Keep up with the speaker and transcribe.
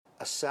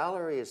A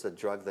salary is the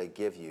drug they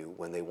give you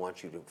when they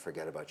want you to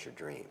forget about your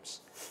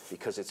dreams,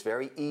 because it's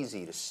very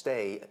easy to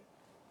stay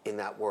in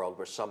that world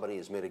where somebody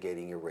is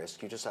mitigating your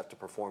risk. You just have to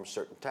perform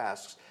certain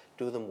tasks,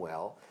 do them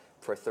well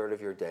for a third of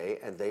your day,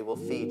 and they will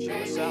feed you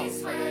a salary.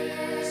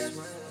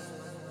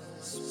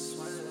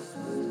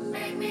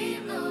 Make me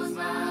lose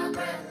my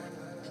breath.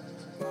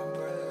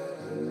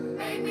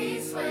 Make me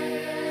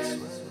sweat.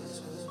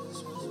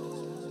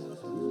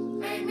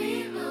 Make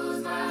me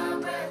lose my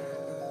breath.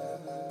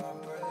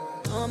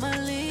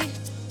 Normally,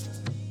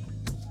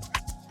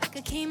 I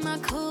could keep my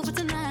cool, but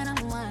tonight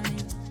I'm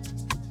whining.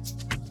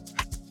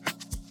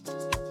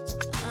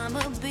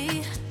 I'ma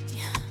be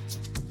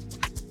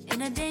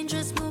in a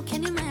dangerous mood.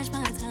 Can you match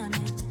my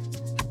timing?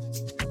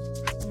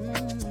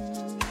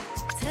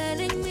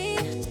 Telling me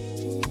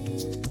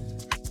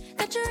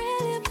that you're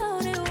really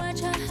about it, what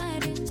you're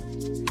hiding.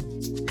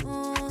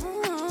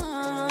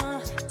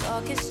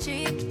 Talk is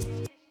cheap,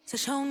 so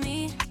show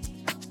me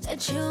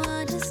that you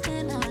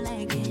understand. I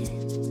like it.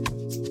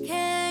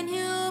 Can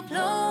you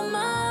blow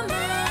my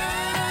mind?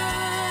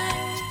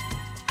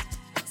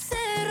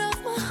 Set off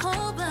my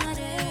whole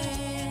body.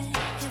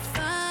 If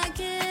I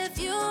give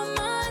you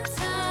my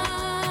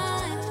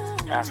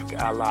time, Africa,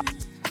 I lie.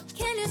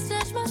 can you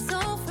snatch my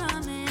soul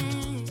from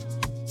me?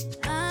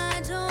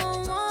 I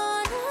don't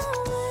wanna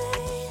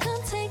wait.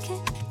 Come take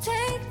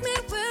me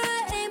where I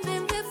ain't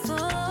been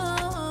before.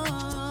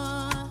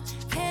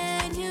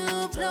 Can you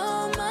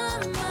blow my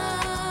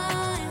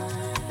mind?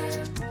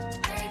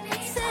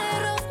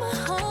 Set off my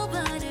whole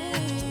body,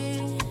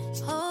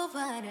 whole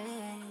body.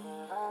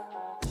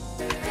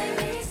 Make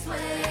me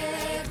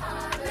sweat.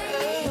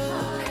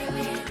 Make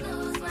me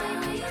lose my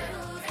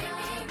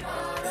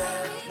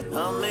breath.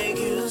 I'll make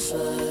you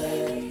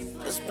sweat.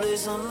 Let's play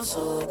some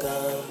soca.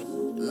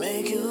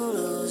 Make you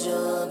lose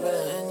your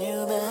breath and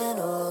you bend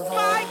over.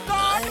 My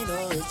God! I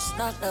know it's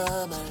not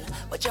normal,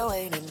 but you're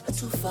whining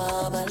too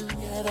formal.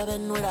 You ever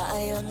been with an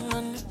iron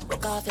man?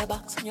 Broke off your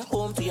box and you're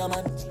home to your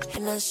man.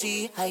 And I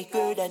see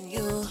higher than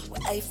you.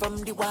 Where I from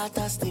the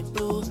water stay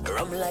blue.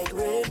 Rum like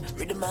red,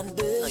 rhythm and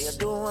bass. Now you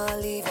don't wanna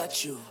leave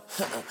what you.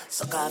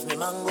 Suck off me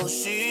mango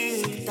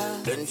shit.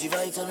 Plenty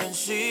vitamin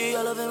C.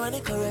 I love it when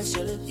they caress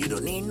your lips. You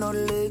don't need no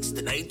legs.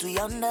 The night we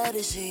under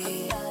the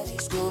sea.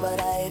 Scuba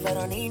dive. I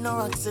don't need no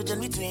oxygen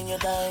between your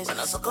thighs. When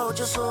I suck out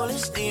your soul,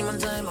 it's demon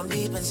time. I'm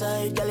deep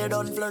inside. Girl, you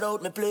done flood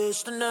out my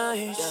place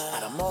tonight.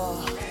 Yeah, and more.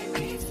 Make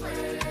me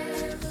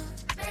sweat.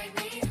 Make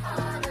me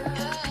harder.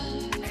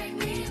 Make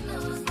me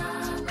lose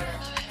my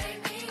breath.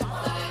 Make me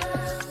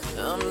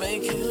harder. I'll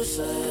make you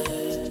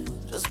sad.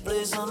 Just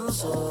play some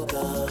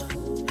soca.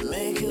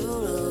 Make you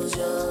lose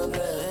your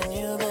breath and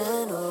you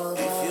bend over.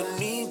 If you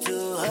need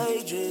to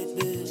hydrate,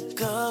 babe,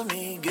 call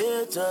me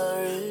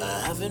Gatorade.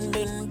 I haven't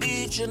been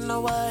beach in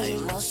a while. I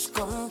must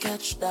come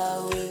catch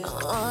that wave.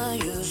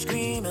 You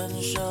scream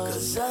and shout,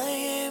 'cause I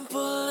ain't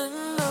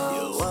pulling out.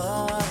 You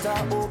want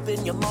water,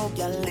 open your mouth,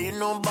 y'all ain't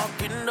no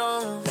backing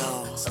down.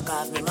 No, suck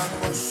off me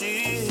mango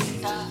shit.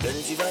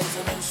 Plenty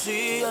vitamin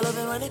C. I love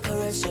it when they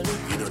caress your lip.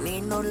 You don't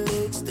need no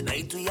legs. The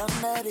night we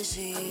under the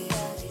sea.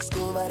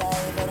 Scuba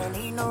dive. I don't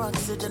need no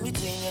oxygen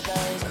between your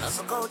thighs. When I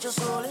suck out your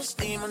soul, it's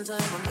demon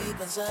time. I'm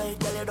deep inside.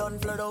 Girl, you done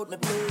flood out my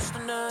place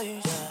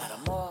tonight. Yeah,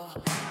 and more.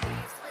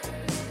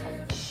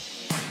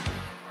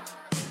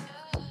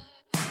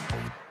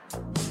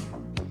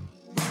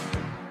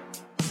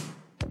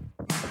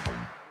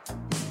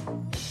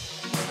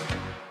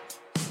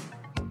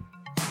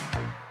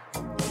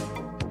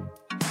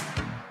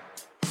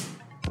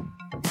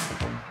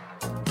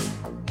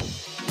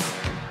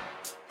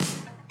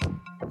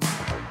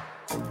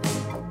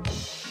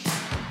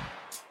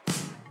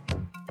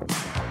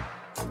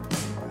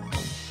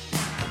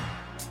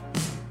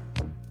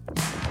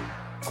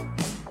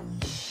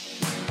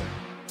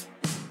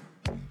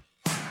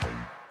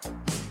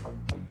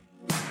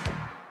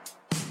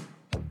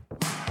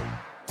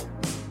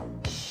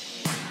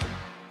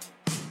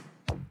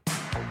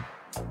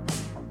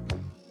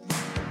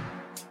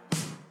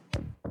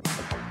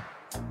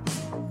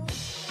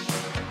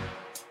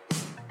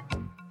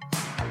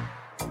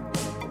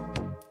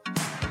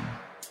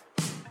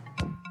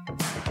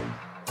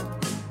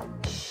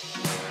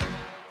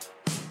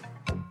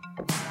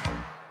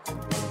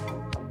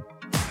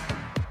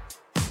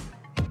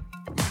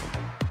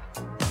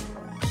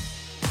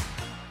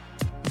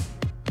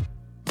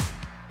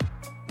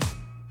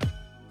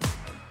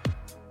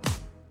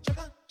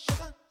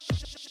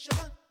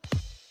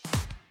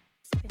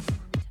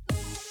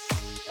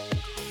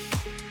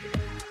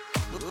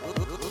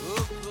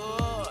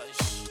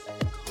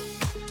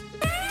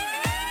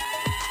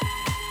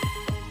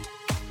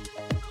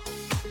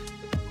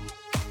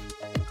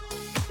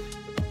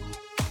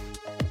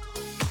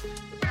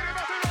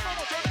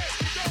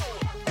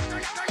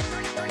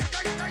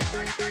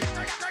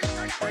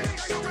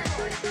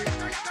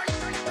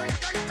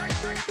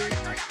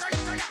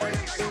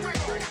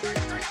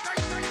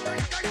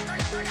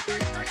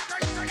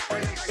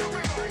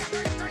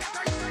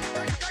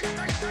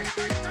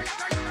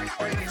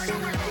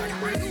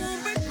 You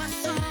won't break my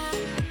soul.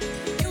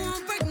 You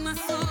won't break my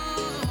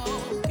soul.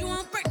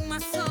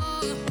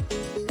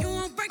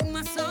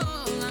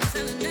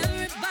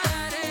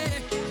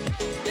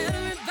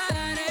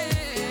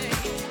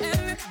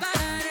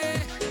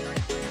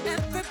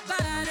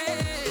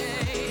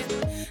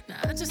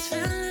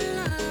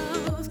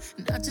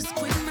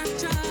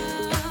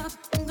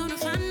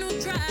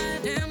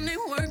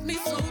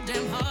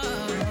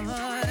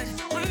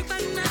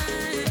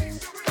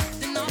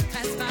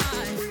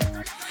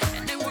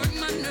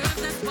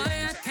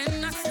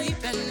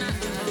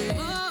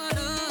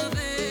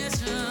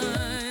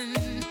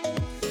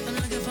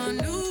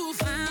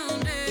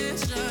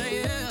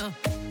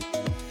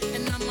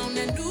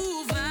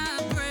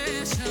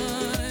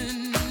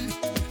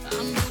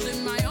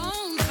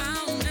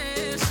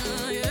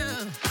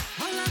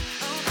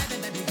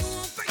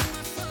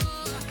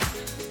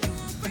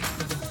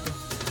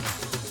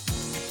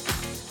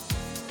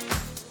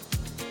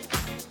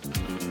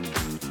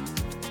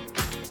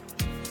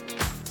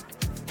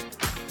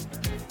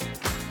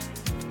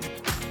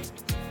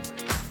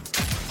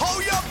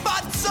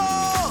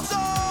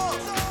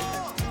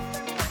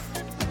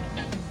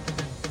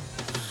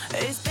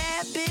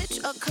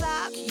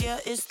 block, yeah,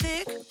 it's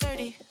thick,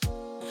 dirty.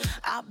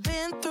 I've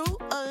been through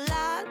a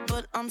lot,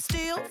 but I'm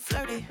still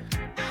flirty.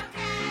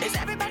 Is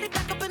everybody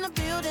back up in the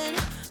building?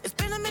 It's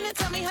been a minute,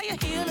 tell me how you're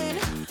healing.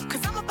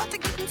 Cause I'm about to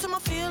get into my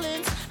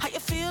feelings. How you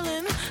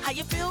feeling? How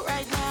you feel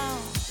right now?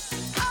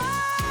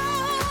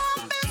 Oh,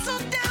 I've been so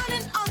down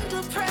and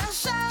under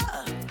pressure.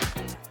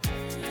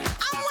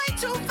 I'm way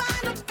too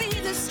fine to be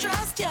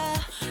distressed,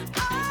 yeah.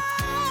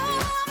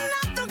 Oh, I'm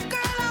not the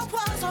girl I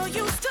was or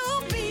used to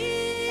be.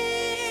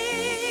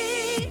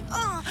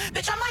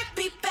 Bitch, I might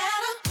be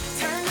better.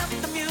 Turn up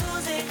the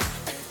music,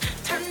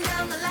 turn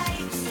down the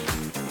lights.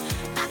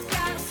 I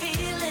got a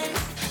feeling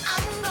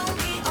I'm gonna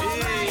be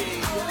alright,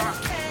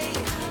 okay.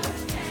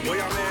 Yo,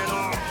 ja, man,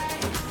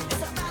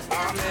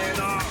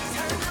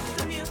 Turn up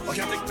the music. Och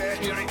jag fick med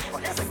hearing.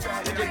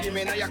 You can give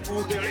me now your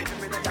cool hearing.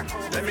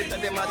 Let me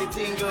tell them how the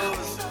thing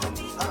goes.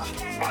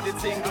 How the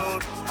thing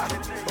goes.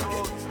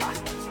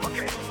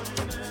 Okay.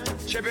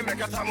 Chevy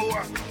make a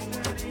tamua.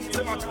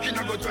 Say my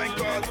kina go join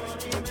God.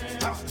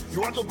 You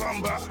want to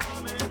bamba?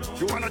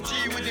 You wanna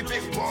G with the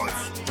big boys?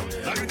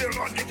 Now you the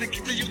wrong, get the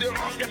kitty, you the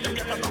wrong, get the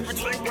coffee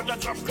drink with the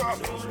drop cup.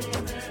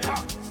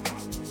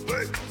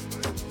 Hey,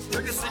 you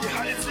can see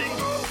how the thing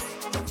goes.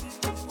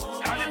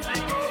 How the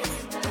thing goes.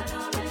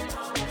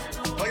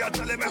 Oh, you're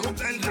telling me who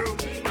and you.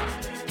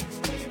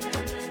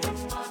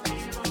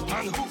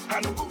 And who.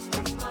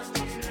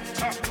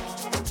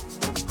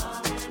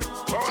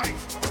 All right,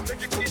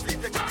 take it easy,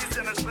 and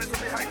let's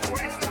play high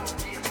point.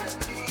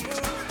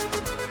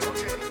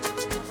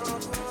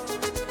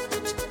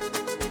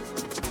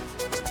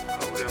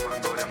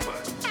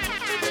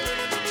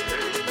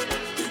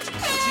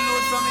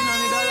 From in the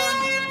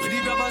Netherlands, with the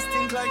grabbers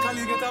think like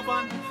alligator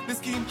pan. The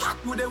scheme hot,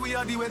 with the we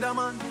are the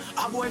weatherman.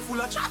 A boy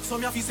full of chat,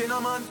 some ya fi say na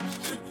man.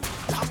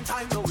 Long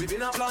time now we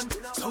been a plan,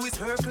 so it's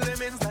her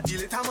Clemens that the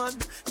little man.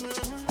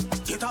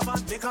 Get a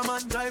van, make a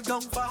man drive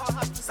down far.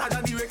 Sad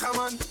and the wrecker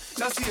man,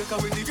 that's the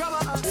echo with the grabber.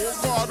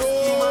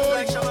 He man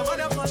like Shabba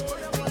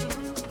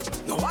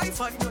Motherfucker. No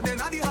Wi-Fi, no then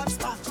at the hot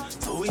spot.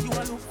 So when you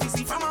a look, you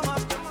see from a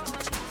map.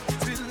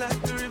 Still like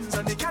the rims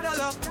and the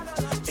Cadillac.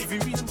 Every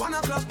reason 1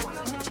 o'clock.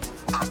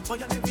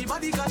 But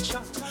everybody got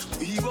shot.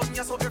 We run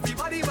ya so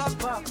everybody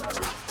back.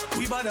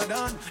 We badder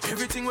than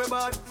everything we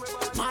bad.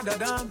 Madder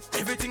than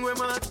everything we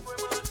mad.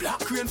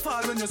 Black rain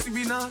fall when you see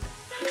we not.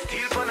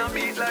 Still on a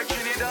beat like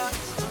Trinidad.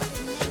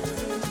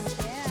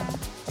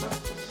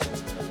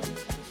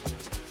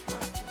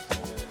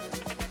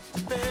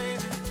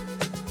 Baby,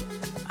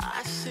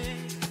 I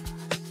see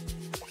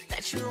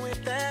that you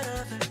with that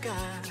other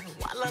guy.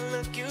 While I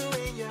look you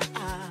in your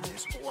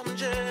eyes, oh, I'm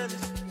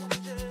jealous.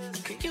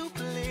 Can you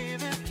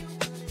believe it?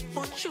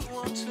 What you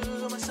want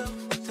to myself,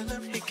 tell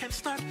him he can't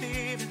start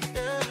leaving.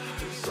 Yeah.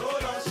 So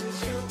long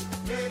since you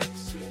made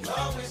sweet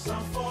love with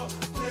some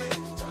foreplay.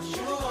 Don't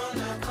you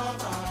wanna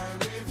come out,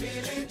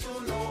 reveal it to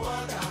no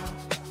other.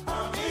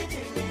 I'm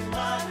eating in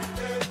my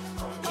bed,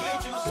 I'll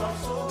give you some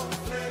souffle.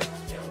 Then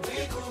we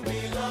could be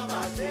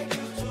lovers, take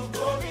you to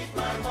go meet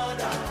my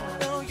mother.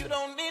 No, you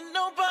don't need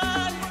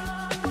nobody.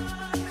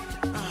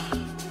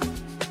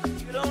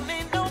 You don't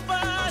need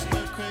nobody.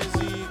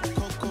 Crazy,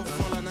 Coco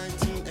Fola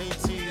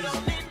 1980. You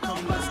don't need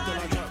Come, let's go,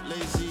 I drop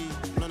lazy.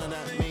 None of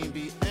that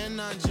maybe.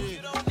 Energy,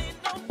 You don't need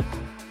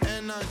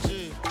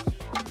energy,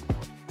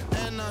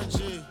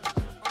 energy.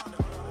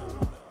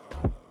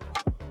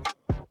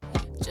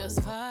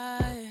 Just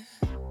 5,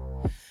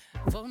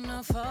 voting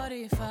a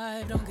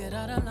 45, don't get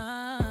out of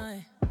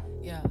line.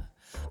 Yeah.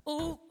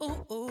 Ooh,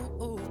 ooh,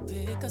 ooh, ooh,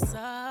 pick a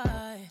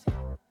side.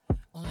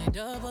 Only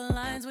double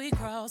lines we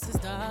cross is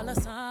dollar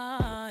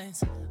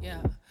signs.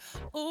 Yeah.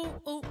 Ooh,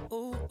 ooh,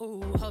 ooh,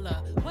 ooh, hold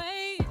up,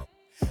 wait.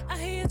 I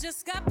hear you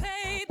just got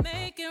paid,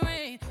 make it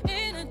rain.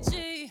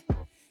 Energy.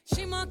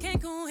 She more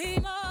Cancun, he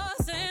more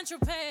Central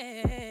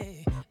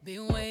Pay. Big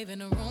wave in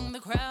the room, the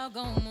crowd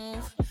gon'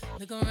 move.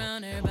 Look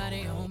around,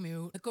 everybody on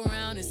mute. Look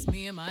around, it's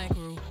me and my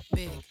crew.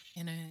 Big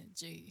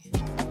energy.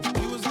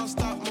 We was on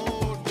stop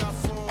mode, got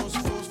froze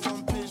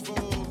from page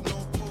Vogue.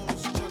 No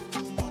pause, chat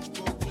too much,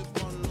 go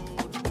clip on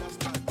load. That's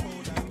that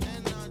code, that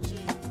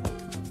energy,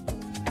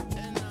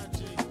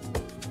 energy,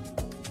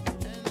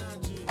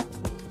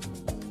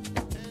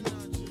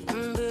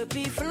 energy.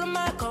 Baby, follow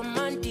my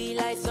command,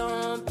 like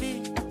zombie.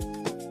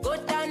 Go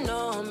down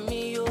on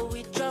me, oh,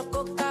 with your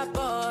coca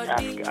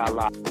body.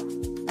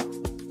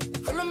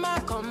 Follow my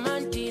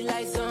command,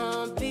 like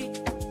zombie.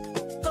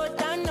 Go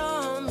down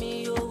on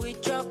me, oh,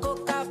 with your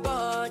coca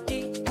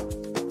body.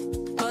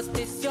 Cause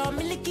this your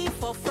milky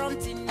for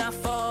front enough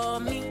for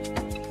me.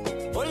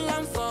 Hold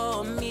on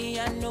for me,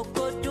 I no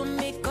go do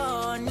me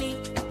corny.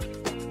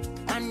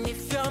 And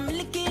if you're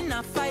milky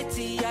na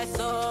fighty, I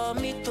saw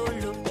me to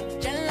look.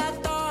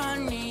 Gelato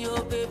honey,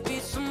 oh baby,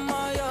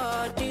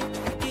 sumoyo di.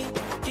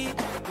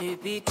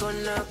 Baby,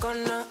 gonna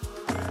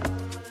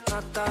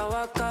waka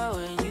waka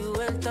when you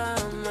enter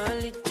my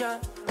licha.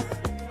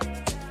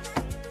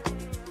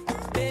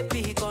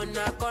 Baby,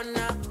 gonna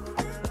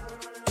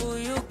will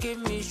you give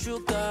me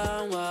sugar,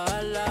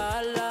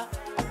 wala.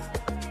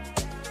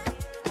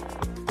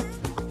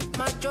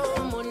 Macho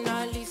Mona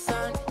Lisa,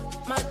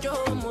 Macho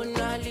Mona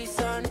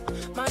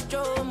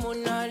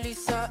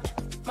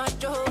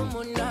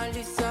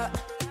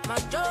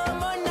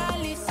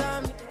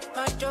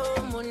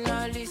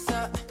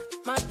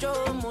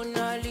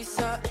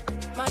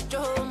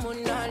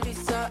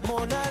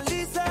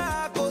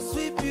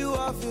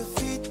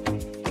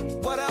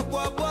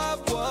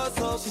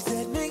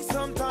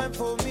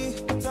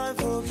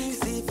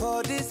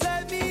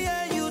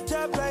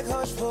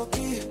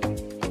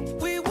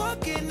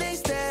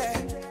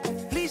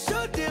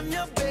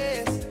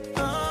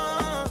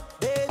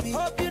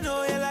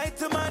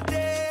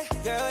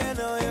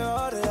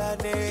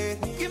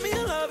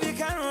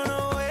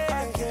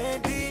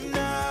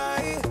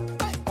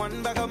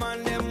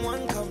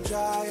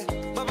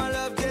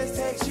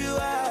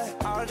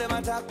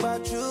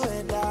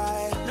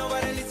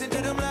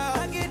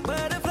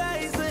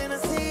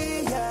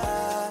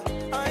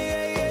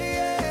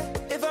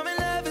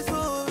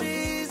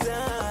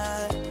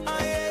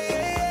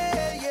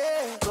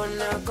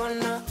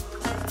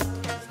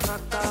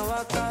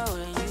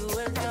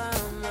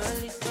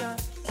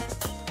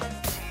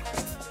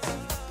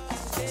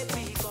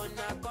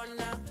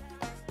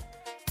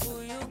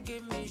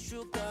give me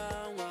sugar,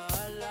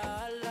 wahala,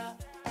 hala.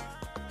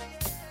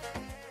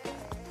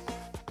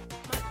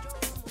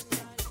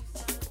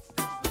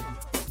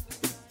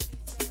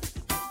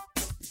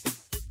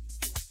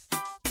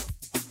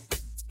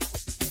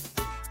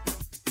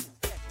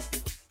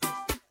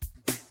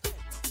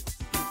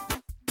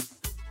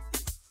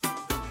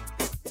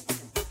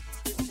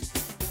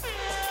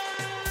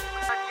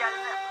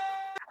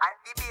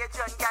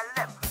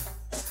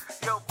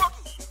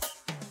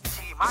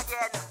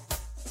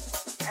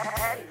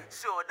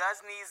 Shoulders,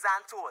 knees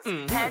and toes.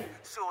 Head,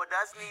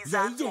 shoulders, knees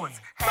and toes.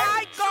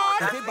 My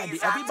God! Everybody,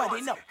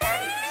 everybody know.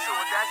 Head,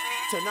 shoulders,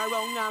 knees. Turn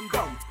around and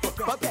bend,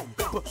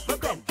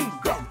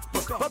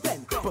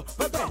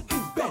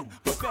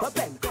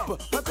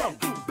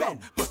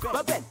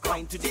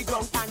 wind to the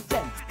ground and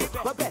bend,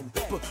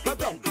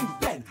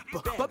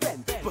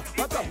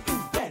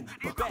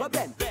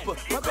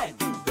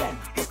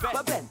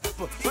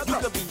 You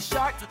could be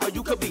short or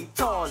you could be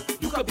tall.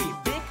 You could be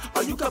big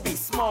or you could be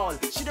small.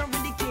 She don't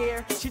really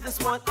care, she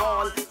just want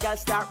all. Y'all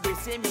start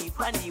racing me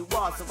on the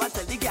wall. So I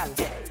tell the gal,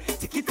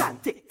 tick it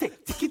and tick,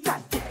 tick, tick it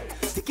and tick,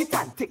 tick it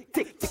and tick,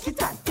 tick, tick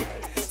it and tick,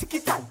 tick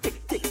it and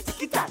tick, tick,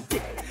 tick it and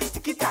tick,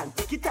 tick it and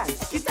tick it and tick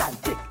it and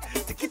tick,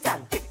 tick it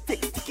and tick,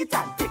 tick, tick it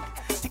and tick,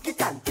 tick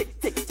it and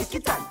tick, tick, tick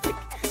it and tick,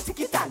 tick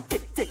it and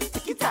tick, tick,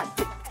 tick it and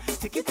tick,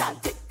 tick it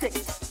and tick, tick,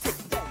 tick,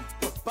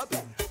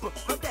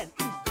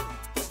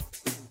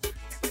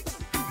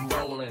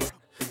 Rolling,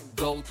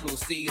 go through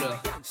cedar,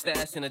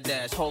 stash in a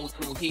dash, holes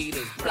through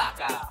heaters, block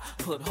out,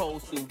 put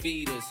holes through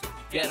beaters,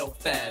 ghetto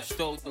fast,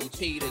 stroll through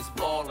cheaters,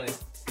 ballin'.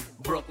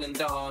 Brooklyn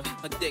Dawn,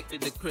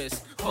 addicted to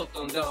Chris, hooked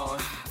on Dawn,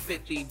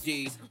 50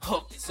 G's,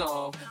 hooked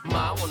song.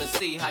 Ma, I wanna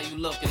see how you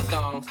look in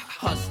thongs,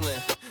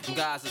 hustling,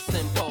 guys are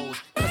simpos,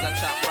 cause I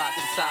chop rocks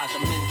the size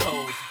of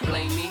Mentos.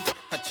 Blame me,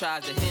 I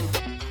tried to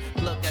hint,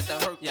 look at the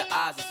hurt, your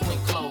eyes are swing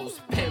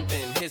closed.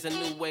 Pimpin', here's a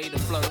new way to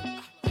flirt,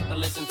 now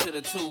listen to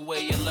the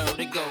two-way you learn,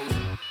 it goes.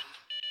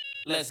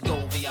 Let's go,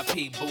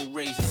 VIP, boo,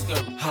 raise your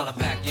skirt. Holla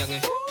back,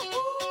 youngin'.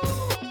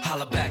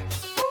 Holla back.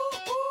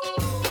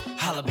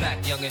 Holla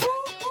back, youngin'.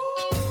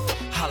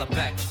 Holla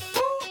back.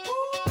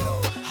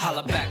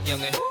 Holla back,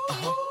 youngin'.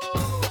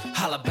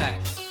 Holla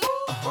back.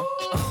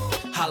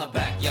 Holla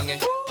back,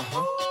 youngin'.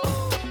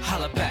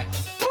 Holla back.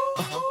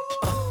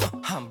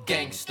 I'm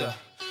gangster.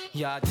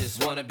 Y'all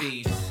just wanna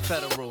be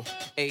federal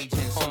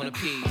agents on the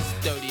P's.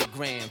 30 a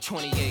gram,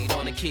 28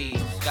 on the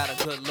keys. Got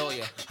a good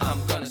lawyer,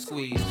 I'm gonna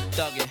squeeze.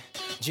 Thug it,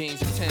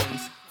 jeans and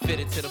Timbs,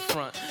 fitted to the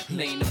front,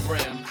 lean the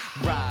brim.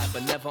 Ride,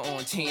 but never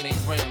on teenage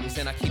rims.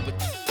 And I keep it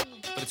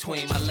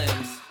between my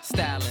limbs,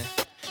 styling.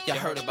 Y'all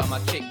heard about my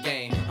kick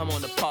game. I'm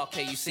on the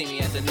parquet, you see me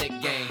at the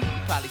Knick game.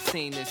 Probably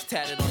seen this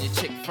tatted on your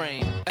chick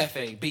frame.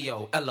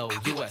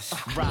 FABOLOUS,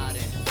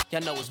 riding.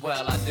 Y'all know as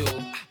well I do.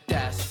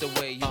 That's the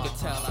way you can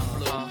tell I'm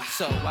blue.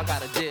 So I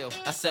got a deal,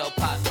 I sell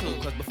pot too.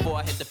 Cause before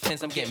I hit the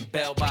pins, I'm getting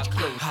bailed by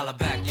crew. Holla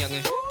back,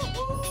 youngin'.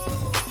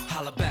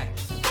 Holla back.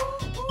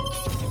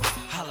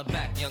 Holla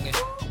back, youngin'.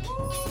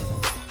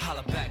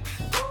 Holla back.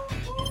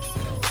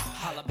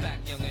 Holla back,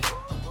 youngin'.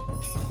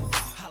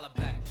 Holla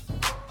back.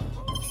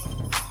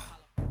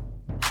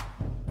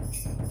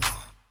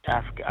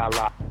 Africa,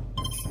 Allah.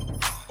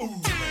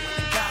 Ooh,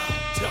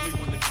 tell me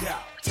when to go.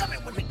 Tell me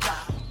when to go.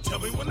 Tell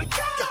me when to go.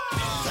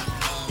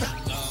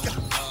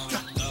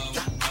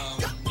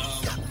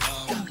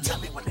 Tell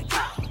me when to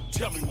go.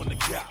 Tell me when to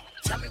go.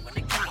 Tell me when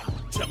to go.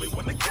 Tell me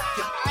when to go.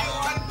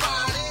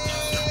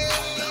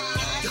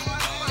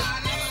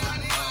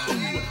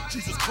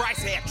 Jesus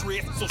Christ had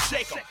dreads, so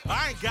shake 'em.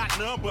 I ain't got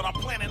none, but I'm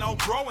planning on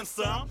growing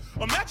some.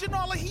 Imagine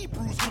all the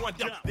Hebrews going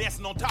down,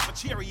 dancing on top of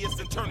chariots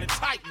and turning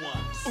tight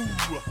ones.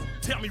 Ooh,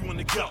 tell me when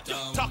to go.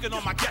 Talking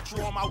on my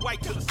Getro on my way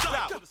to the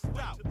south.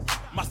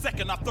 My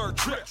second or third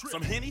trip.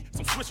 Some Henny,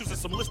 some Swishers, and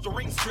some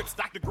Listerine strips.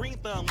 Dr. Green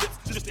Thumb lips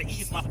just to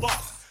ease my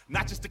thoughts.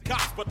 Not just the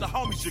cops, but the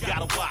homies you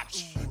gotta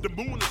watch. The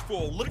moon is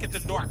full, look at the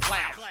dark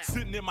cloud.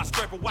 Sitting in my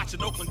scraper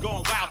watching Oakland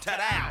going wild,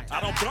 ta-down.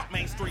 I don't bump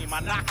mainstream, I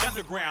knock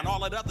underground. All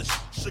that other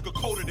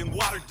sugar-coated and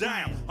watered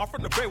down. I'm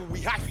from the bay where we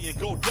hyphy and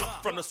go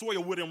dump. From the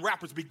soil where them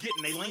rappers be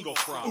getting they lingo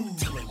from. Ooh,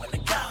 tell me when to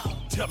go.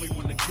 Tell me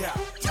when to go.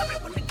 Tell me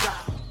when to go.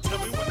 Tell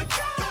me when to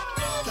go.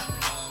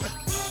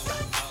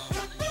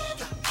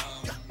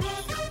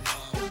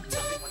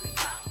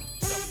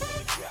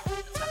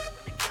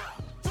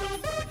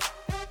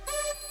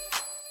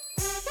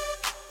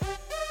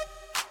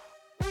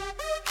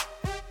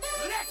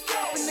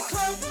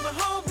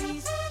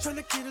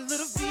 Tryna get a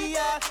little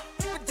VI,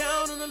 keep it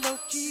down on the low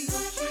key.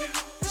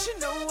 She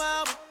know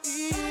how it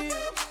is.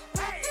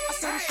 I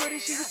saw the shorty,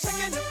 she was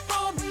checking up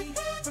on me.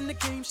 From the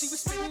game, she was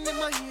spitting in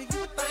my ear. You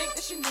would think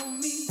that she knew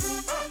me.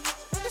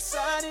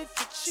 Decided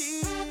to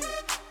cheat.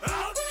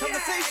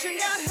 Conversation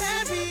got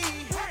heavy.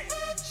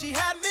 She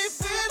had me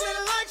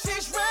feeling like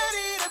she's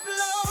ready to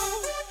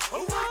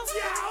blow. Watch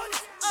out!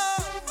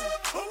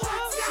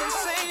 She's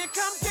saying,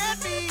 come get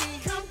me.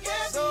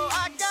 So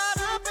I got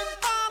up and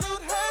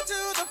followed her to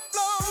the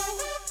floor.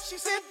 She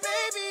said,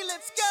 baby,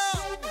 let's go.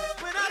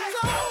 When I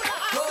told her,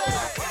 I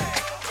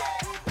said,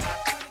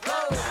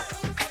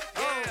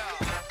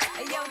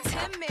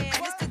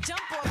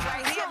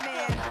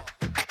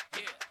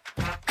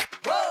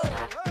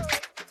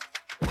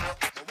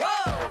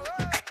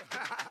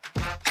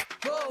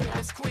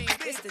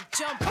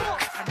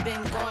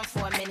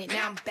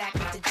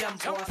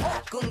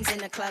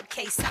 club,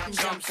 case something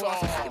jump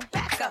off. You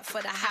back up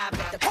for the high,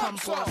 but the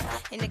pump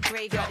off. In the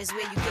graveyard is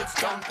where you get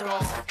dumped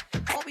off.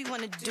 All we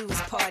wanna do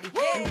is party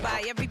and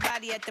buy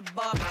everybody at the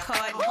bar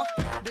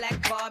Bacardi.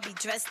 Black Barbie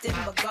dressed in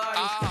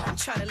Bulgari. I'm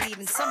trying to leave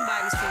in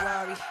somebody's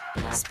Ferrari.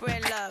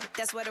 Spread love,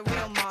 that's what a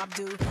real mob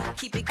do.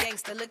 Keep it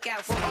gangster, look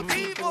out for the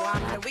people.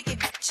 I'm the wicked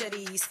bitch of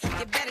these.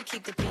 You better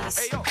keep the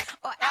peace, or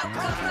out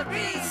come the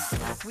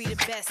beast. We the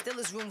best, still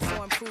is room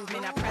for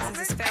improvement. Our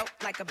presence is felt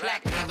like a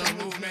black people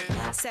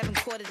movement. 7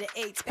 quarter to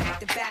 8, back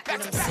to back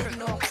when I'm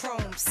sitting on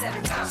chrome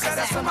 7 times. Set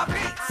us on my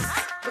beats.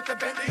 With the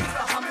Bentleys,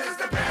 the Hummers,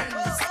 the Benz.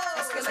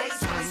 Escalade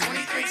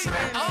 23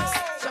 rims.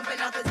 Jumping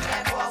out the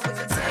Jaguar with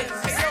the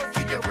Timbs. Hey, yo,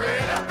 keep your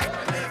bread up.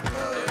 Live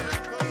good.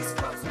 East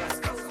Coast,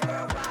 West Coast,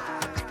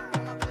 worldwide.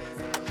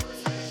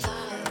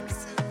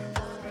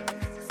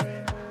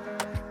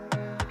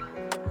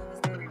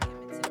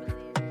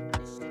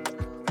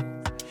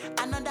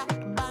 Another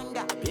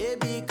banger.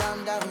 Baby,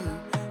 calm down,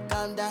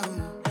 calm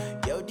down.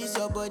 Yo, this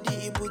your body,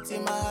 it puts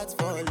in my heart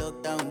for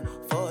lockdown,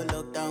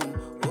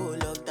 oh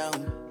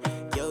lockdown.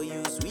 Yo,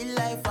 you sweet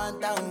life,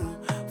 phantom,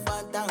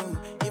 phantom.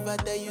 If I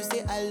tell you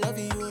say I love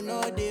you, you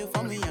know they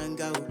for me, young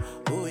girl,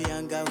 oh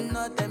young girl.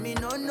 No, tell me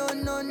no, no,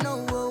 no,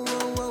 no, oh,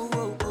 oh, oh,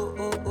 oh, oh,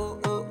 oh,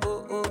 oh,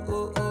 oh, oh,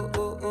 oh, oh,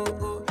 oh, oh,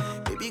 oh.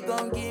 Baby,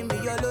 gon' give me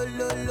your lo,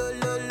 lo, lo,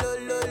 lo, lo,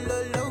 lo, lo,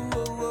 lo,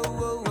 oh, oh,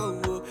 oh,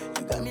 oh, oh.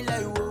 You got me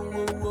like whoa,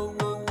 whoa, whoa,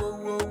 whoa, whoa,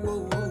 whoa, whoa,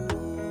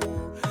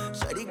 whoa.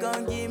 Shawty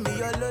gon' give me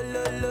your lo,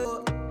 lo, lo.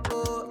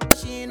 Oh,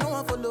 she know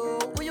I follow.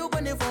 Who you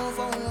gonna phone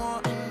for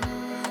one?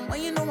 When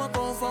you know I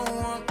come for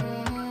one,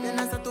 then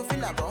I start to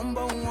feel a bum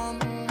bum one.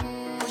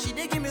 But she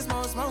dey give me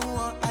small small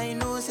one. I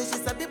know say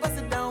she's a bit pass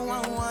it down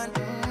one.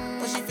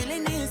 But she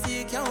feeling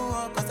insecure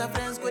one. Cause her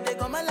friends go they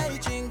come my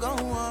light ring go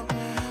on.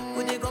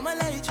 Go they come my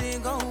light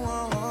ring go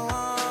on.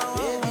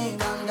 Baby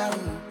calm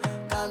down,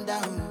 calm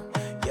down.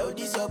 Yo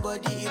this your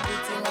body it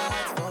puts in my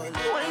heart for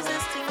love. What is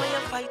this thing where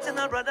you're fighting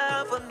a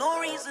brother? For no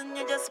reason,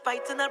 you're just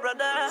fighting a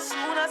brother.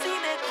 Soon as he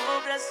make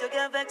progress, you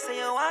get vexed. Say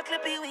you want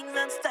clip your wings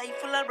and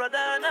stifle a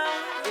brother. Now,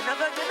 you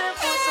never give them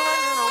food, so I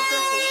don't know to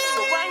fish.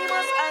 So why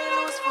must I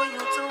lose for you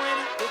to win?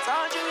 With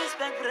all due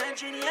respect,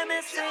 Bridget, you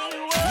may say,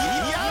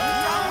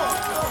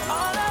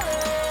 all the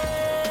way.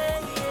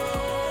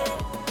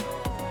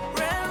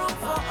 Red room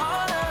for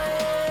all the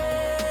way.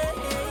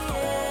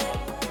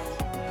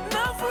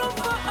 Enough room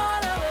for all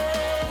the way.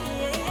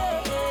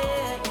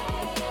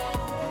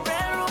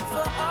 Red room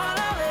for all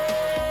the way.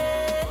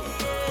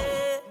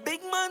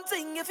 Big man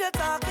thing if you're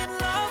talking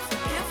love,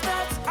 if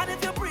that, and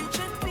if you're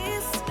preaching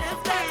peace, if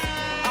that.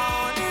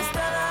 Honest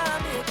that I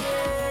make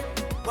it.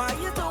 Why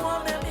you don't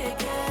want me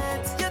make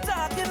it? You're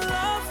talking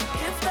love,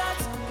 if that.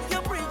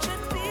 You're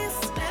preaching peace,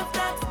 if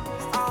that.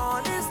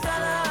 Honest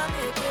that I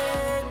make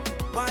it.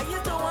 Why you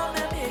don't want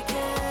me make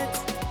it?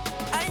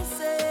 I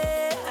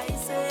say,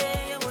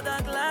 you would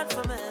have glad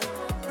for me.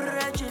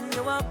 Regine,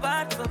 you are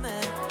bad for me.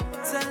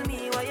 Tell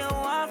me what you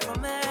want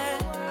from me.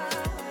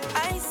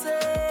 I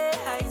say,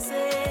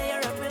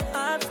 you're rapping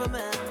hard for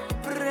me.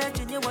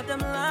 Regine, you want them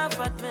laugh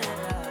at me.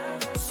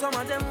 Some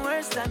of them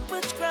worse than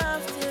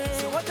witchcraft.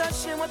 So what a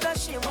shame,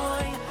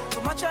 boy.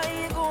 So much of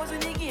egos in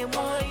the game,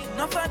 boy.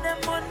 Enough of them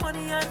want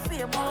money and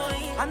fame, boy.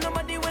 And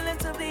nobody willing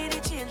to be the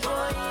change,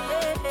 boy.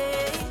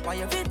 Why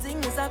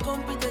everything is a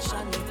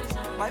competition?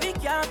 Why we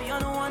can't be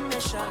on one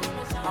mission?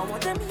 I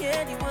want them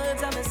hear the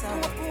words of my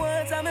song.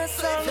 Words of my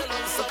song.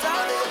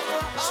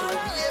 Show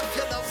me if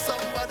you love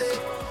somebody.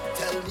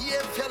 Tell me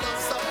if you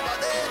love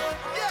somebody.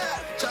 Yeah,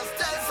 just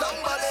tell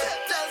somebody.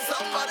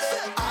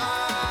 I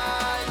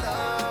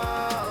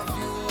love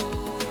you.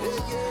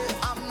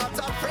 Yeah. I'm not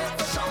afraid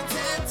to shout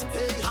it.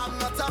 Hey, I'm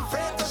not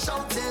afraid to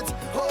shout it.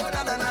 Oh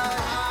na na na.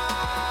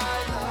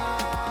 I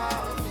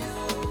love you.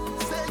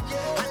 Say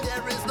yeah. And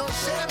there is no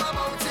shame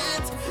about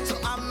it. So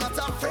I'm not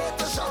afraid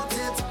to shout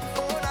it.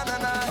 Oh na na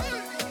na.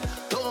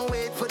 Don't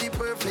wait for the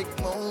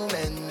perfect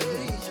moment.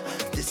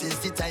 This is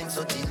the time,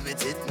 so deal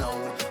with it now.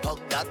 Hug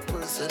that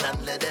person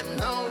and let them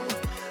know.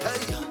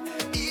 Hey,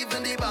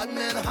 even the bad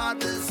man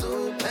heart is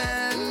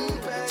open.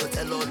 So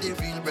tell all the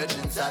real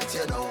brethren that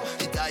you know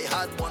the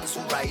die-hard ones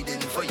who riding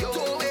for you.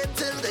 Don't wait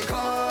till they come.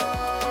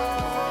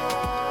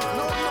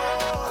 No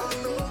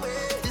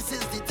way. This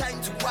is the time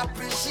to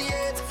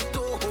appreciate.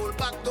 Don't hold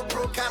back, don't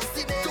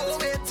procrastinate. Don't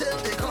wait till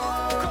they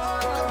come.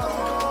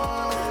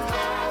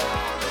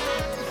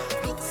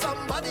 Look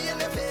somebody in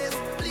the face.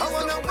 Please I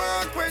wanna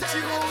work with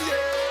you,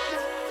 yeah.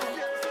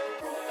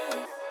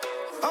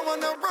 I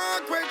wanna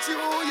rock with you,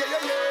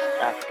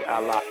 yeah. Ask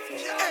Allah.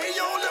 Hey,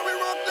 yo, let me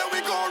rock, let we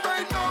go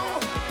right now.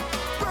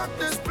 Rock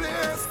this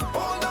place.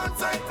 Hold on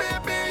tight,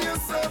 baby, you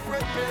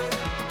separate me.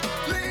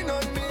 Lean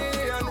on me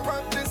and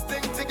rock this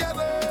thing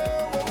together.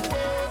 Whoa,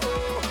 whoa,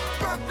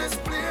 whoa. Rock this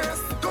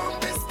place. Don't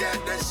be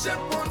scared, the ship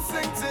won't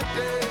sink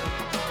today.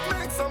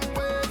 Make some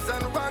waves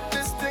and rock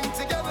this thing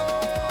together.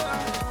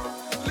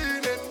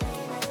 Lean in,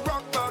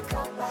 rock back,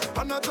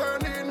 and a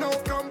journey no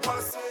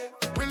compass.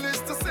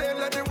 Willis to say,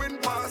 let the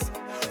wind pass.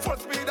 Full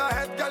speed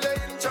ahead, girl, you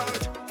in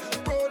charge.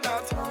 Roll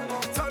that,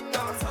 turn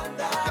that,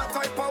 that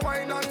type of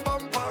wine and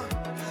bumper.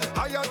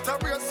 Higher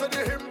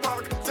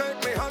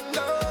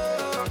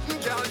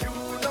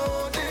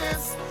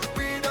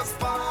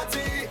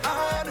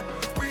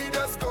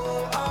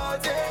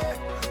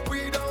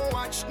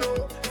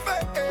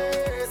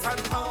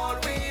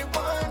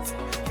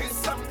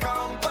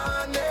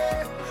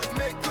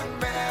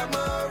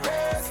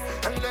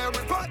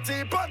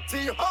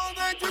me. All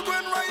right, we're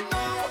going right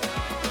now.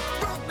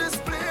 Rock this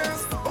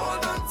place.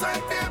 Hold on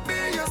tight,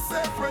 baby, you're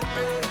separate,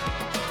 babe.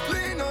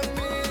 Lean on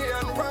me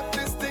and rock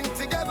this thing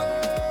together.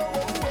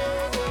 Oh,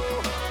 oh,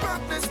 oh.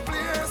 Rock this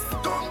place.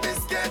 Don't be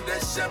scared, the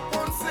ship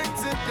won't sink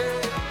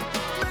today.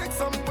 Make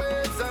some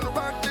waves and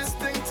rock this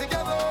thing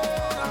together.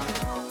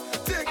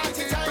 Take it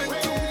deep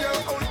into your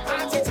own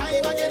Party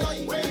time again,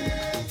 oi.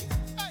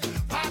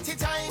 Party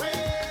time.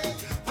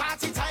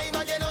 Party time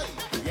again, oi.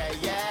 Yeah,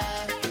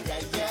 yeah,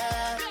 yeah, yeah,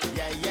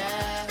 yeah, yeah,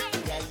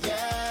 yeah,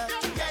 yeah, yeah,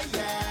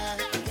 yeah,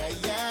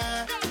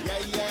 yeah,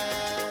 yeah,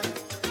 yeah.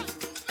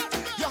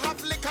 You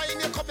have liquor in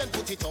your cup and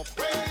put it up.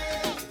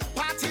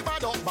 Party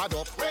bad up, bad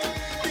up.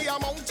 The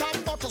amount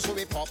of bottles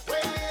we pop.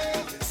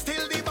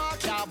 Still the bar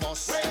can't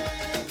bust.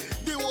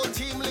 The whole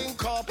team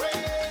link up.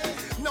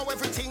 Now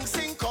everything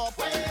sync up.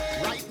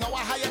 Right now we're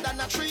higher than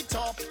a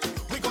treetop.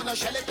 We gonna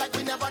shell it like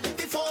we never did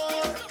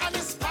before. And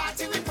it's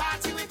party, we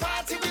party, we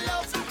party, we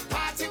love.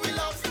 Party, we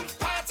love.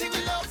 Party,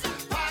 we love.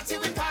 Party,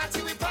 we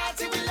party, we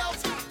party, we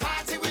love.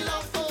 Party, we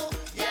love. Oh,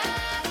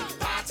 yeah.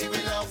 Party,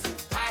 we love.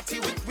 Party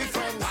with we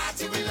friends.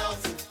 Party, we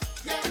love.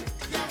 Yeah,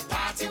 yeah.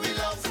 Party, we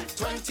love.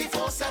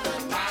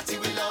 24/7. Party,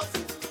 we love.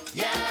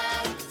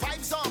 Yeah.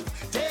 Vibes up.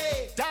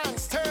 Day,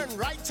 dance, turn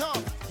right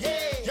up.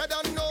 Yeah. You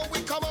don't know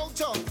we come out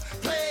to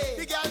play.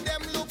 The girl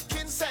them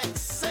looking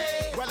sexy.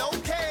 Well,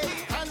 okay.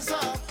 Hands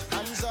up,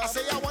 hands up. I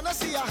say I wanna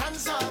see your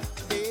hands up.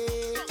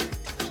 Yeah.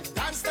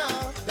 Dance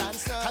now,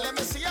 dance now. Let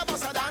me see your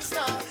boss a dance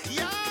now.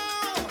 Yo.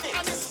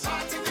 And it's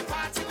party, we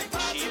party, we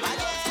party, we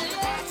love.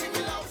 Party,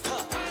 we love.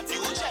 Party,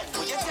 we love.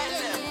 Will you tell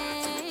them?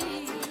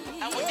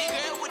 And with the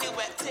girl with the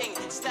wet thing,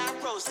 Star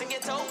Pro, sing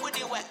it out with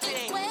the wet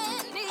thing.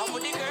 And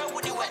with the girl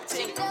with the wet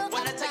thing,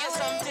 wanna tell you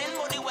something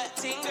for the wet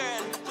thing,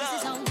 girl. This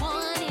is a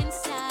one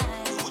inside.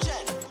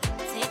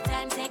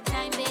 Take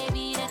time,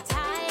 baby. The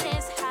tide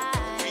is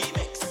high.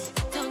 Remix.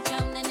 Don't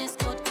jump, then it's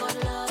good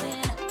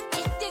loving.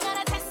 If you're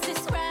gonna test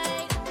this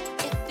right,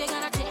 if you're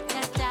gonna take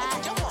that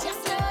dive,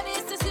 just know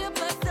this is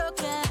super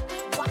soaker.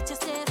 Watch your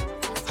step.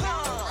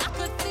 I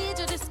could feed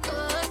you this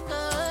good.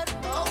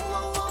 Oh,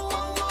 oh, oh,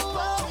 oh, oh,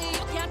 oh.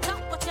 You can't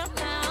talk what your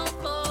mouth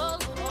full.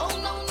 Oh,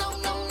 no, no,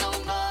 no, no,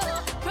 no.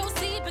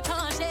 Proceed with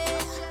caution.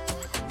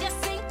 Just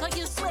sink or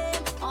you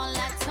swim. All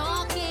that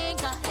talking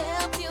can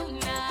help you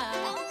now.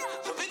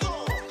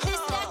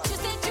 This that you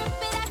said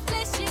drippy, that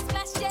flesh is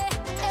flashy.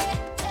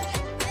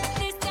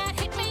 This that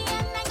hit me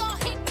and I gon'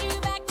 hit you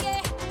back,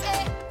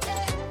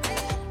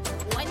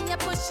 When you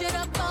push it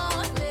up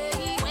on me,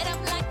 wet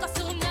up like a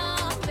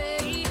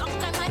tsunami. I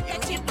might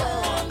let you go.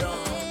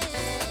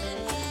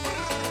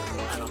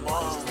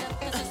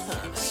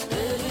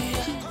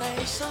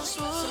 Nice and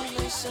smooth,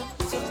 nice and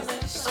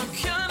I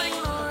can't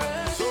ignore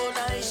it. So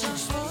nice and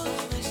smooth,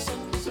 nice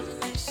and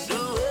the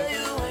way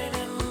you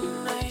whining,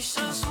 nice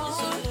and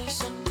smooth,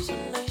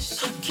 nice.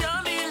 I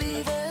can't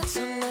believe it.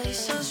 So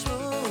nice and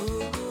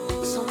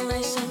smooth, so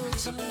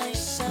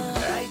nice.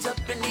 Right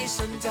up in the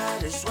center,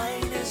 this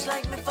wine is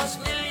like my first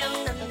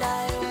million, and I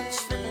want to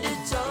spend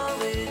it all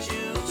with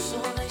you. So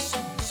nice.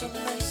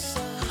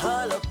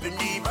 All up in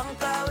the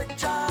bunker with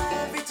joy,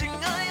 everything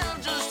I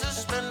am just to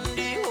spend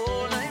the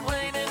whole night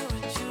waiting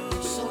with you.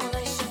 So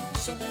nice.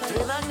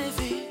 Très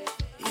magnifique,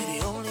 you're the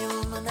only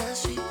woman I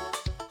see.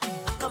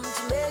 I come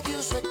to make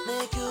you sweat,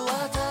 make you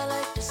water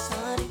like the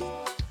sun.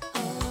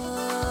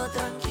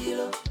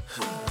 Tranquilo,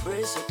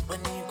 brace up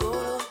when you go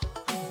low.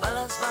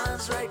 Balance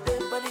right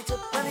there, bunny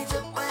tip,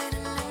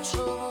 whining and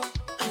slow.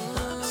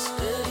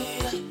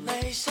 Steady,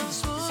 nice and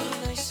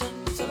smooth,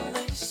 so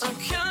nice. I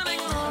can't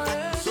ignore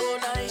it. So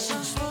nice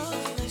and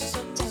smooth, nice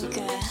and the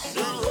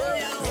way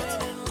you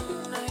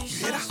whining, nice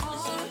and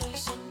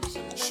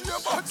smooth. She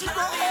about to go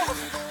off.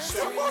 She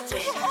about to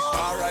go off.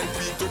 R.I.P.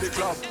 to the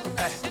club.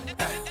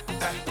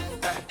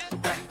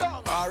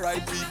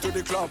 R.I.P. to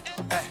the club.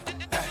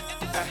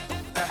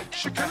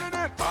 She killing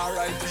it.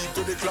 R.I.P.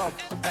 to the club.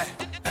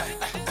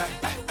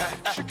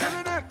 She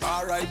killing it.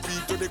 R.I.P.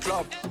 to the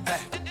club.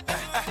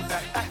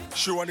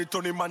 She want the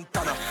Tony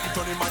Montana.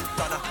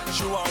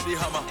 She want the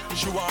hammer,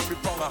 she want the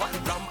ponger.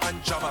 Ram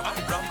and jammer.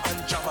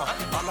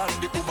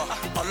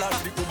 Alan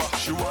the Uber.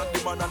 She want the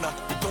banana,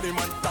 the Tony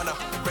Montana.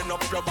 Bend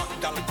up your back,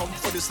 girl, come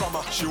for the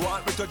slammer. She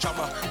want me to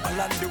jammer,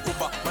 Alan the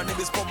Uber. My name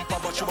is Pumper,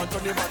 but she want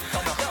Tony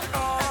Montana.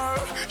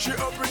 She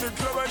up in the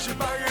club and she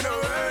banging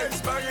away.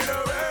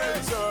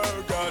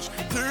 Oh gosh,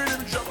 hear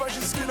him drop and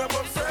she skin up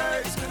her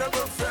face.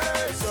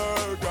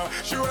 Oh gosh,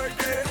 she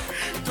working it,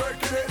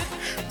 twerking it.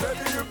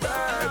 Baby, you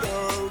bad.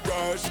 Oh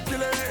gosh, she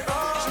killing it.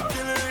 She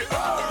killing it.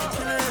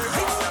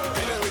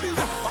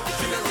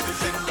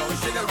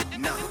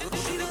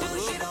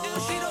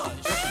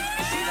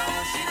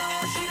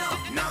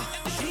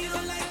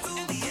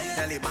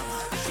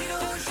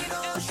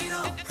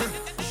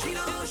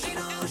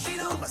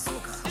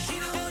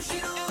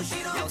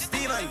 Yo,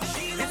 Steven,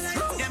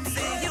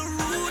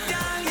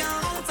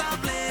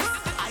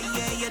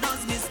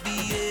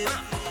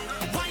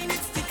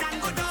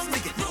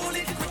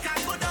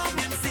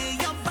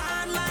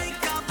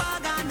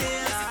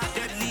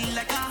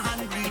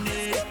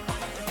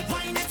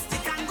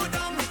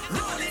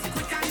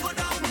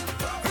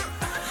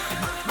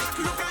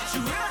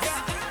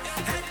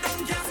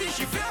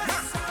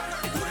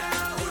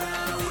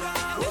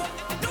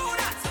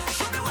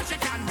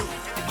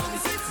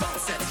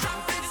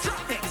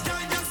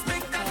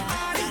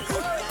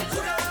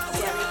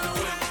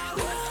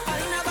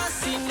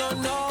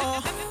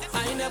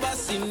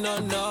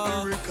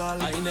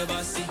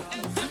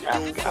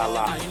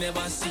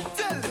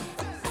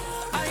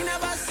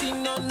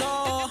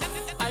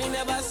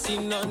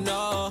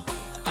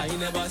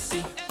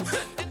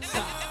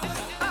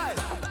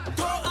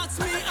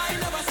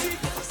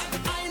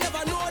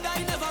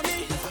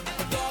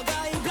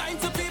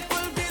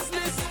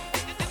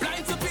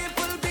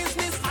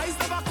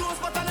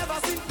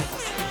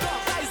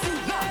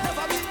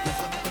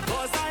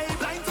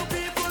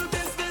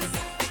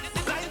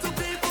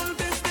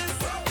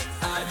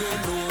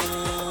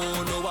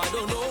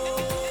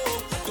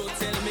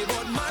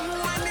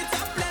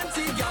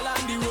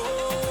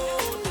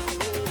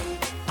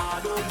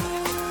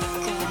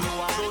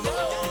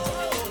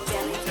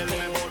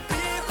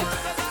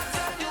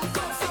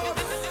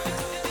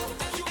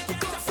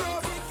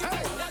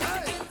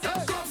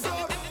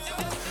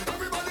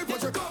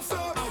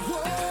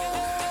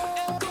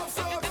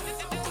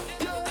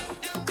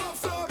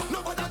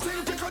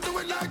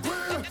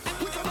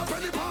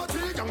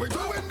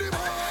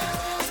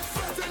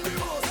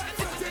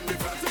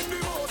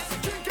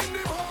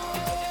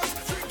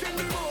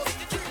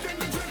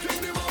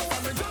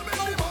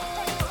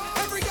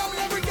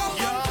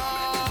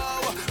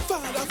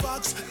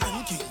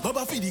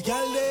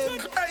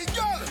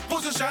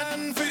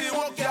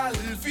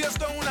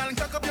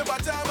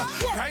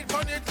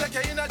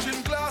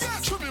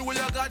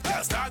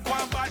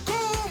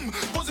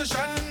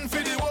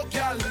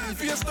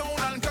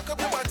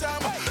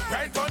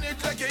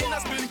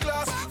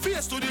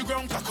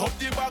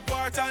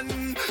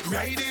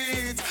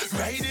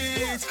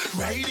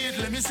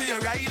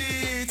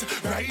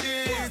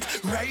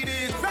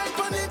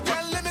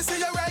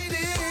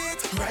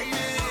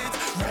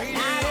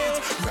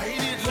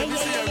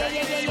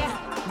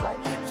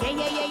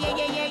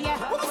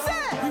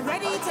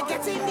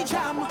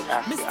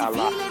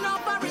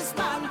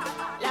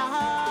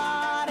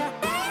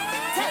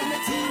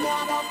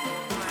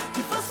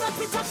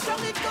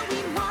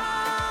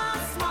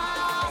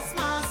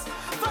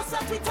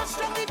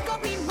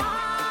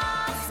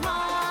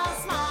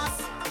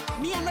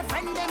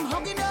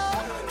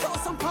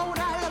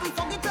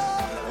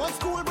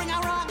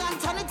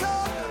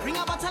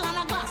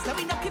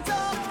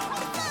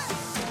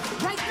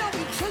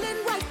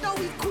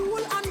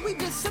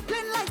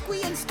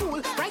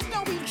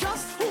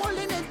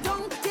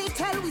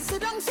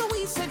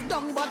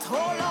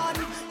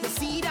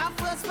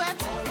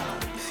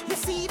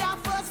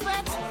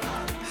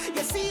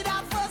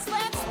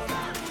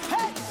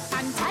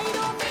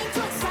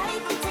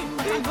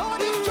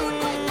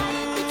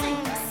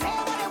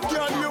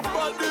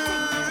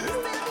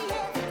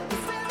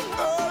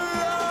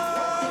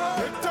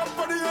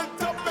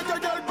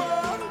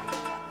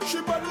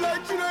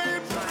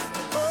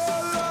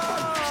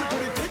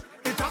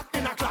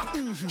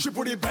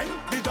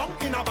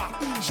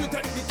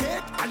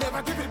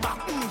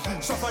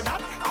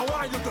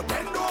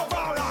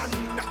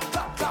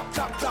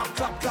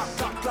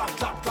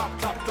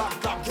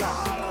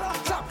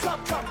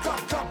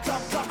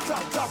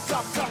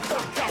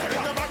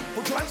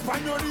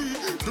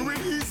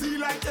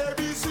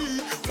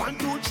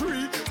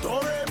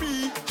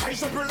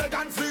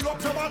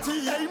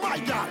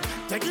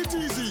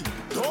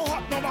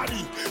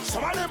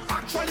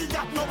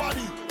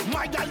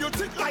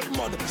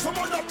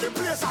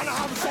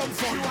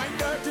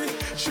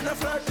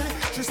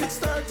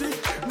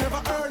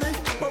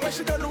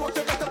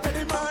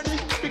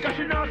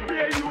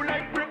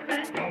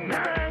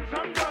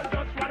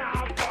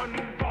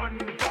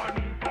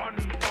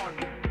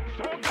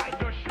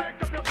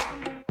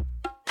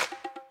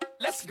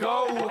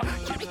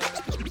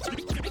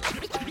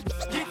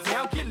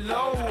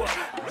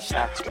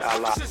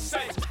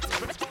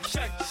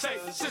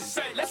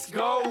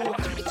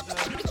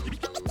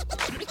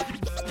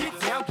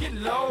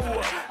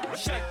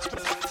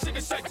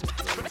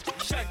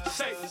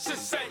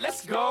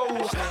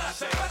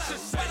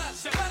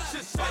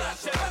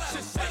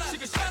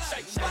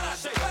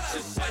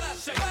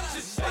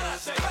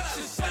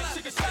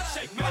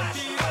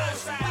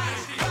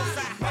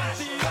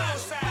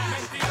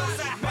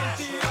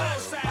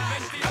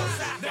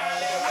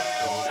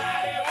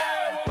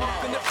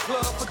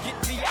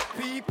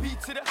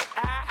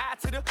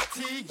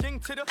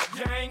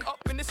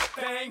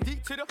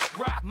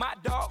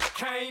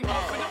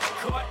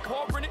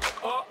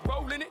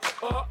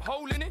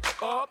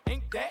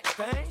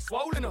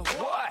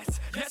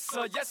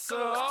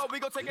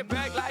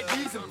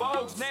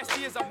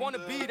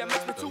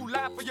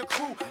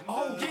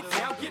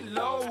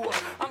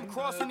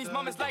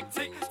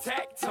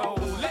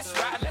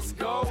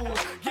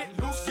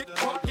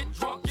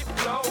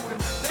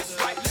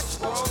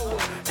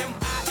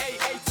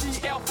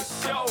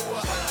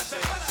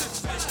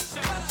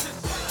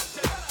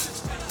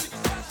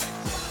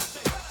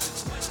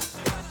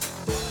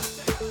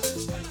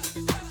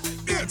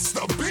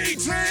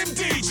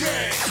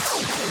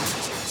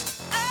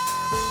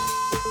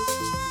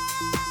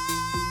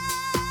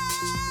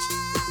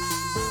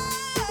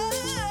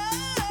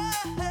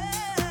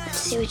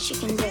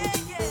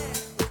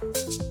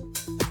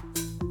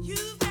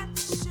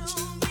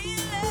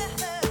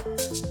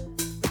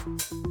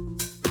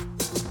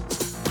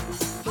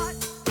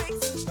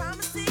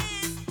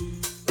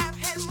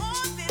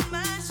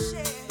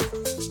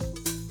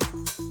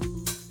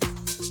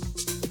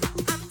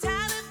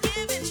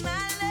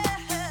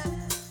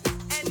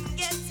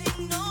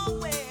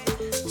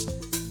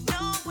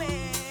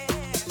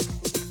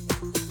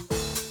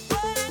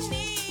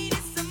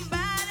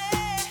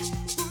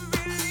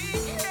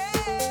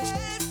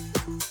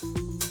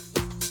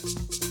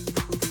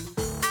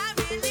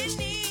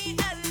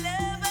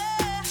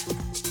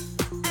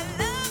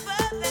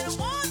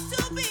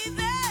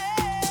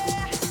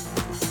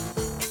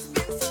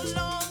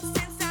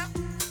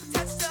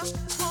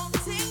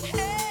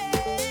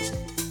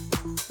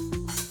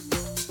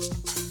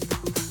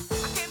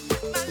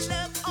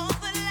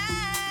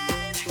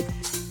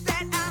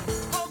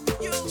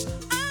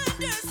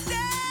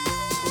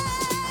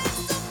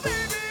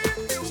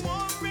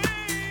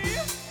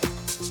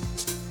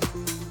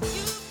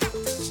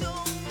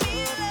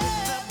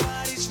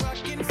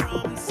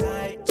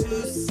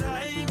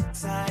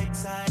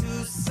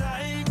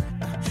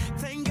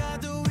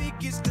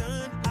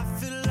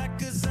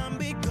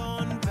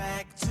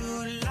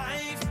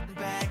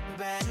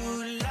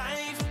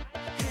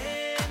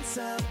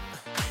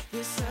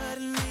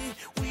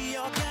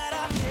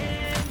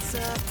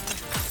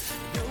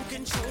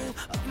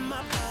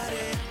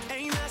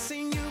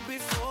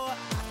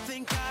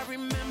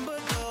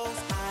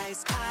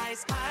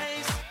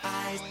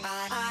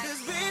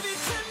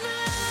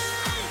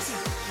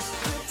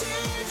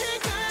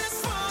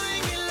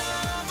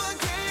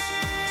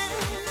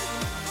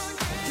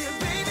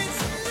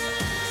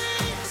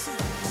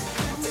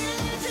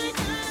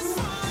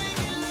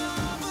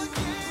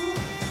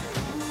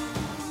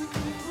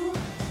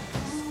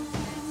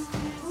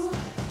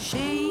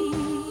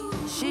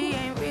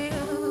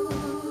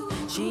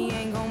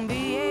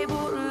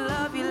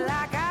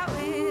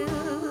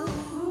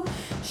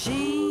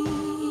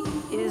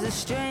 a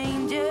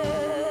stranger.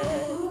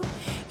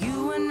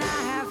 You and I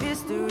have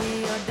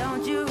history, or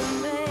don't you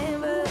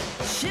remember?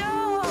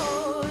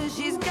 Sure,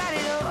 she's got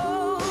it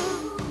all.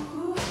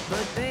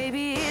 But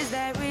baby, is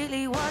that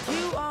really what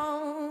you want?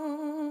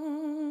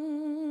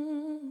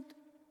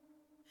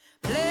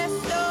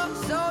 Blessed up,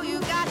 so you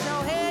got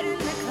your head in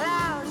the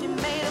clouds. You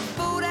made a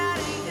fool out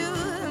of you,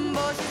 and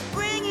boy, she's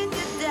bringing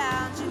you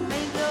down. She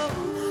made your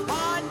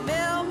heart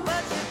melt,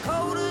 but you're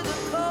cold to the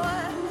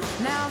core.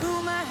 Now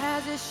rumor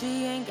has it she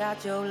ain't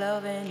got your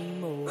love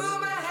anymore.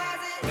 Rumor has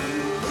it.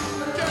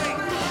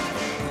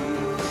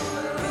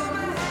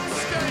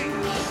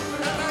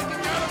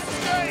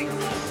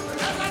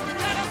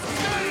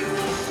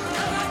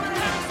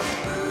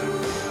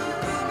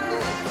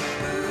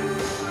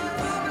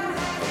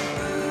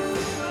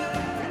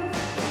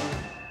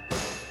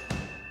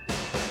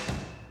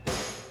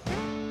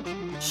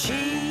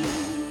 She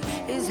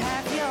is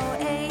half your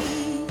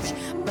age,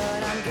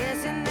 but I'm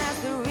guessing that's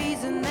the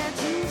reason that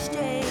you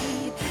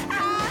stayed. I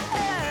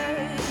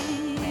heard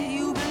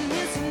you've been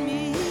missing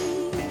me.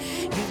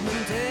 You've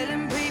been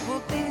telling people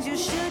things you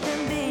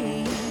shouldn't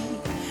be.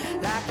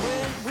 Like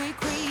when we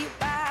creep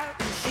out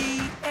and she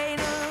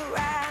ain't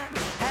around.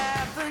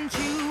 Haven't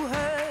you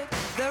heard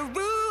the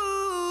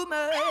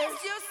rumors?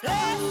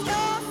 Bless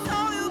your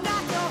soul, you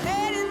got your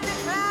head in the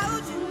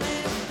clouds. You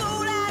made a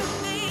fool out of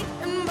me,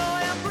 and boy,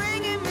 you're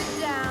bringing me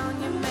down.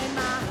 You made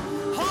my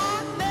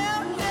heart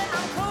melt, yeah,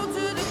 I'm cold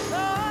to the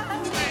core.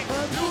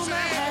 But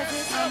rumor has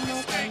it I'm no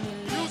pain.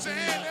 Use your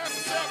hand as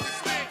a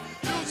self-esteem.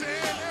 Use your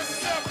hand as a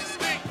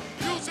self-esteem.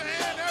 Use your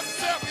hand as a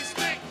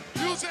self-esteem.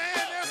 Use your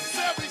hand as a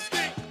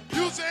self-esteem.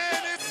 Use your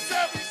hand as a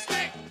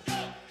self-esteem.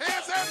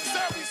 Hands as a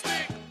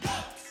self-esteem.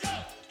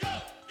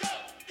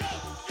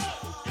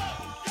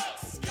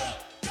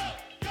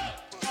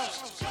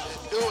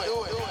 Do it.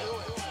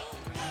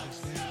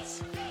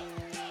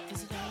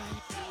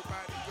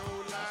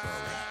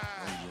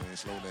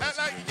 Act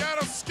like you got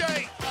on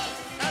skate.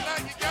 Act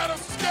like you got on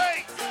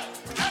skate.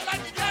 Act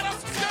like you got on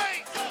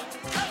skate.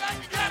 Act like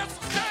you got on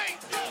skate.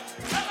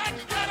 Act like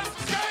you got on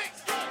skate.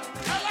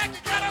 Act like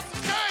you got on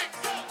skate.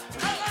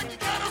 Act like you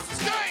got on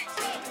skate.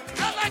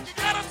 Act like you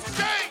got on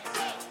skate.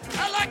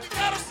 Act like you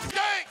got on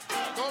skate.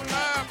 Go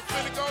live, I'm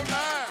finna go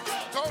live.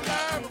 Go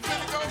live, I'm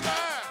finna go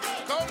live.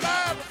 Go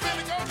live, I'm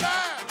finna go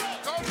live.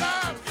 Go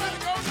live, I'm finna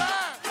go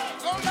live.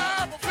 Go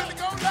live, I'm finna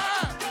go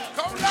live.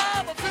 Go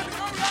live, I'm finna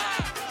go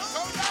live.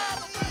 Go live,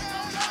 I'm finna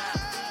go live.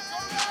 Go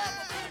live,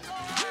 I'm finna go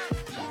live.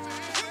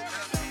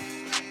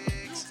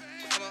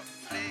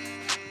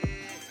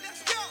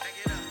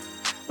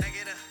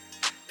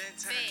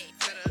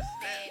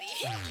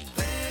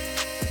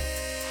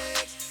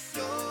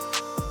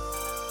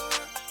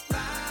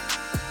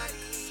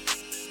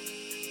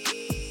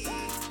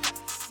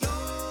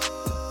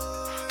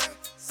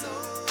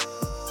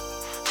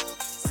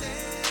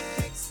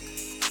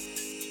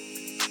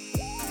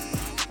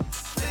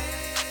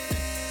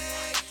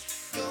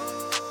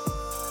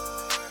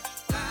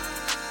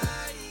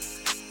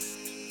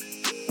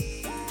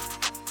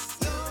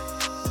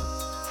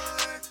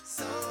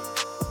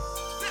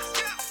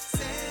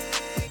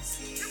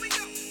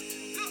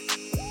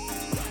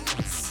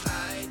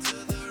 Slide to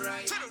the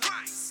right,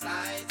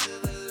 slide to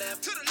the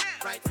left,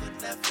 right foot,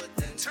 left foot,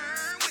 then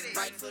turn with it.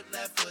 Right foot,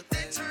 left foot,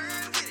 then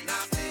turn with it.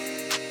 Now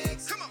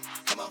flex, come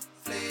on,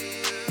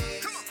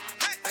 flex.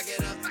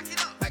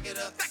 Back it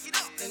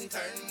up, then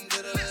turn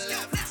to the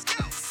left.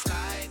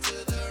 Slide to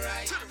the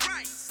right,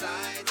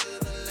 slide to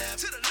the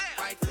left,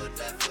 right foot,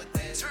 left foot,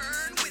 then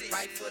turn with it.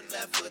 Right foot,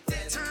 left foot,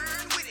 then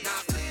turn with it.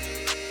 Now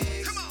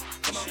flex, come on,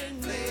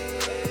 flex.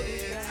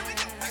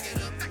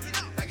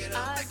 Back it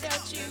up, I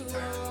got you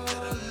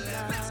on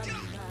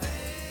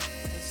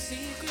the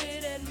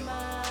secret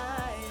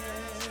admirer.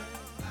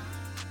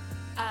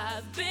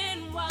 I've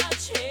been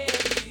watching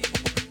you.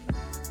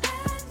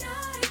 At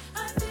night, I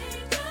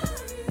think of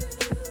you.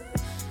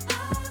 I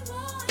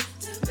want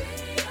to be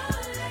your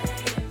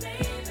lady,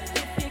 baby.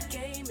 If your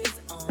game is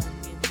on,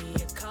 give me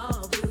a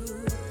call,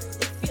 boo.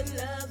 If you're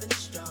loving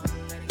strong,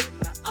 let give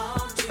my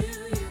all to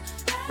you.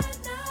 At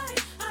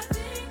night, I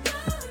think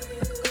of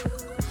you.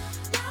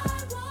 I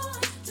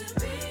want to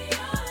be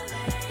your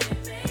lady,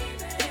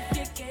 baby. If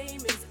your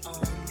game is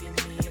on, give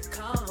me a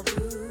call,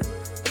 boo.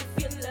 If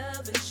you're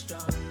loving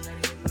strong, let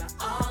give my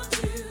all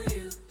to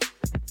you.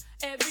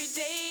 Every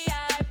day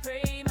I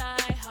pray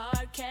my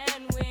heart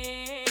can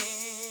win.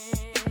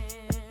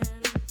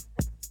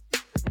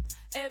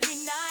 Every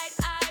night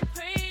I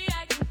pray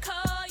I can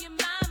call you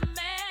my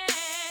man.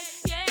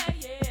 Yeah,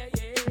 yeah,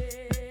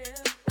 yeah.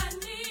 I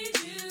need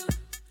you.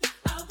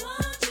 I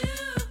want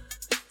you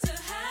to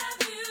have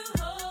you,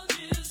 hold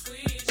you,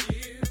 squeeze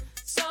you.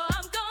 So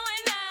I'm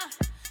going out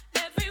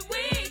every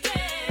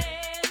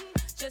weekend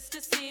just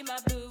to see my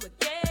boo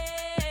again.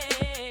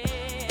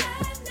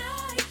 At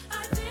night,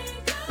 I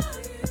think of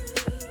you.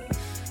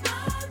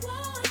 I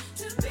want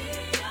to be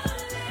your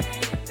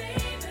lady,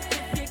 baby.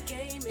 If your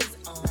game is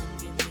on,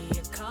 give me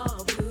a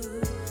call,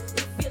 boo.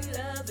 If you're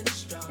loving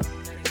strong,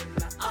 let give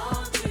my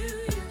all to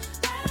you.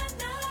 At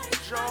night,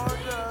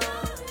 Georgia.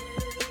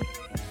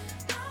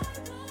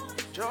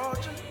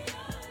 Georgia,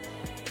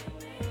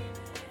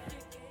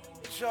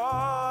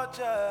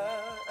 Georgia.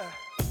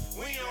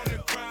 We on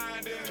the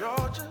grind,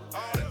 Georgia,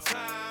 all the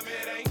time.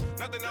 It ain't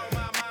nothing on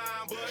my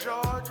mind, but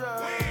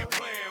Georgia, we ain't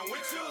playing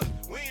with you.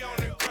 We on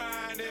the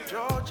grind,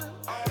 Georgia,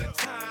 all the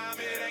time.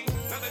 It ain't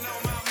nothing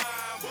on my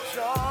mind, but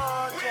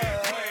Georgia. we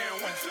ain't playing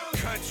with you.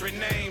 Country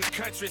names,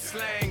 country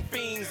slang,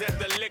 fiends at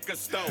the liquor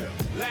store.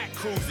 Black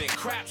cruising,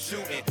 crap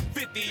shooting,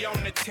 50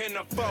 on the 10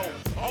 or 4.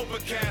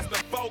 Overcast, the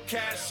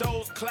forecast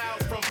shows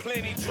clouds from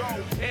plenty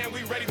drove. And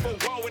we ready for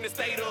war in the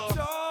state of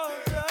Georgia.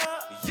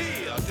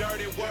 Yeah,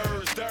 dirty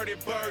words, dirty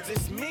birds,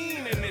 it's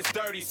mean in this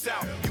dirty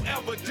south. You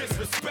ever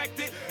disrespect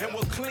it and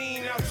will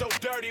clean out your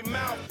dirty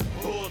mouth.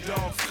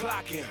 Bulldogs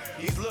clocking,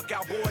 these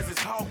lookout boys is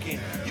hawking.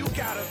 You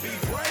gotta be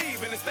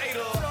brave in the state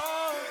of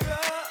Georgia.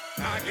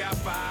 I got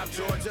 5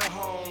 Georgia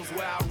homes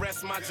where I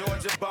rest my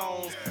Georgia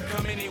bones.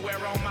 Come anywhere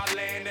on my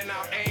land and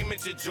I'll aim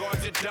at your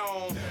Georgia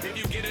dome. If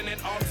you get in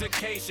an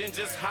altercation,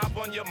 just hop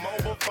on your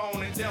mobile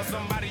phone and tell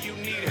somebody you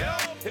need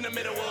help in the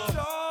middle of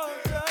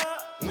Georgia.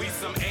 We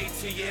some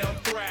ATL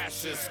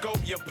thrashers,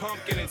 scope your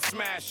pumpkin and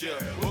smash ya.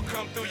 We'll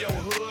come through your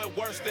hood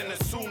worse than a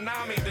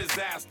tsunami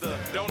disaster.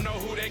 Don't know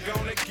who they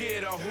gonna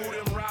get or who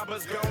them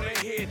robbers gonna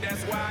hit.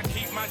 That's why I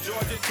keep my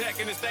Georgia Tech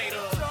in the state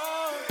of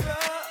Georgia.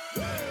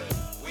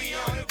 We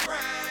on the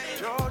grind,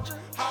 Georgia,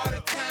 all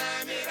the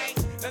time. It ain't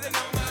nothing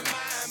on my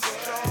mind, but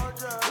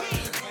Georgia, we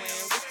ain't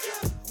playing with you.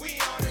 We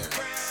on the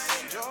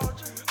grind,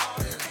 Georgia, all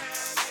the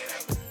time. It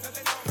ain't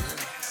nothing on my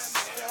mind,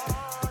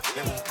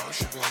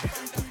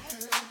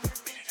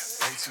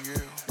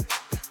 ATL,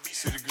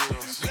 City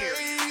Girls.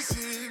 Ladies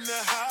in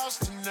the house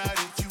tonight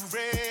if you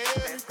ready.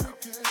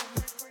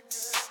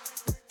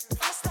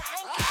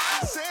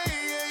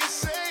 You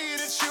say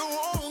that you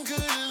want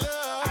good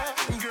love.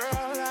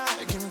 Girl,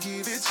 I can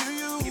give it to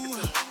you.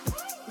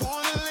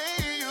 Wanna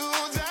lay you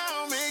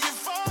down, make you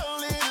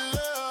fall in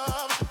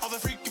love. All the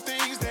freaky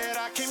things that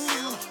I can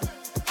do.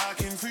 I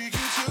can freak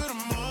you to the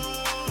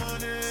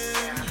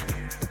morning.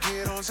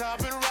 Get on top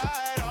and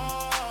ride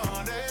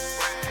all day.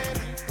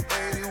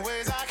 80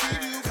 ways I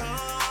keep you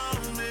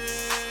coming.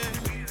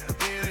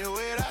 Any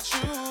way that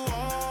you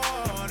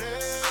want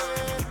it.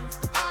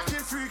 I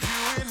can freak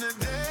you in the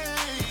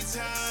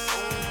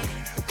daytime.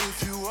 If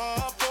you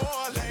up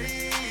for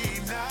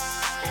late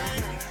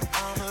night,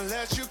 I'ma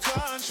let you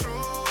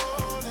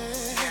control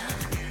it.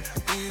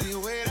 Any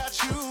way that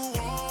you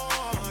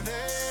want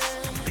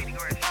it.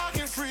 I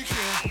can freak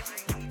you.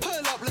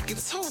 Pull up looking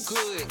too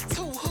good,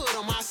 too hood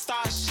on my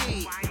star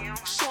shit.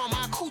 Showing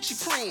my coochie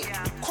print,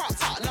 crop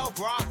top, no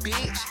bra,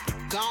 bitch.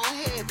 Go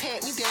ahead,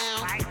 pat me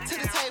down. To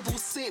the table,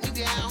 sit me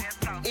down.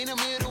 In the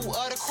middle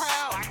of the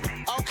crowd.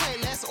 Okay,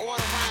 let's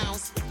order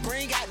rounds.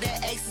 Bring out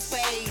that ace of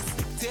spades,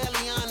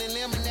 Deleon and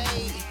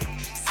lemonade.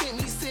 Sit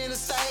me center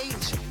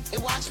stage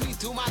and watch me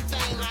do my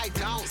thing like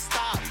don't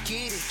stop.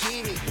 Get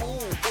it,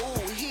 ooh,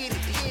 ooh, hit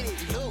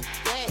it. Look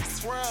back,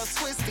 swirl,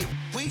 twist it.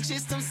 We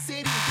just them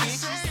city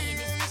bitches.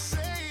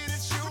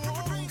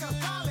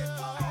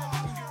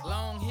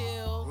 Long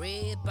hill,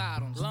 red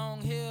bottoms.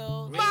 Long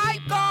hill, red My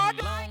God.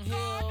 bottoms. Long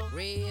hill,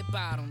 red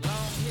bottoms.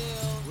 Long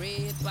hill,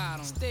 red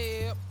bottoms.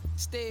 Step,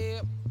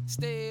 step,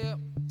 step,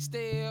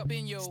 step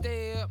in your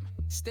step,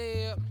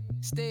 step,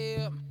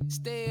 step,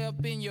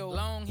 step in your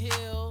long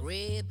hill,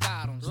 red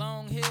bottoms.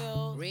 Long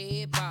hill,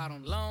 red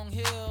bottoms. Long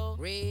hill,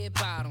 red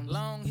bottoms.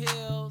 Long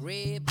hill,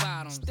 red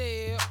bottoms.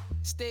 Step,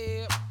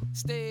 step,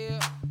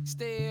 step,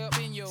 step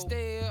in your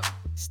step,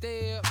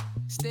 step,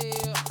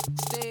 step,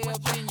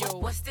 step in your.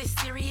 What's this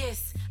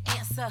serious?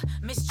 Answer,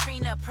 Miss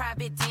Trina,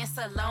 private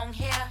dancer, long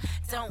hair,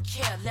 don't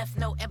care, left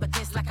no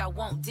evidence like I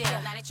won't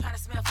dare. Now they tryna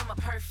smell from a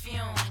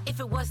perfume. If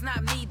it was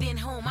not me, then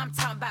whom? I'm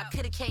talking about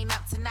coulda came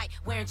out tonight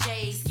wearing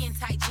J's, skin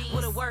tight jeans,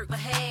 would've worked, but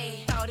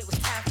hey, thought it was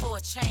time for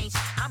a change.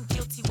 I'm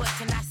guilty, what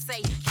can I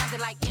say? Kinda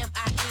like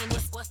M.I.N.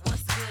 What's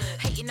good?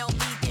 Hating on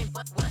me, then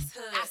what's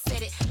hood? I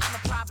said it, I'm a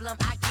problem,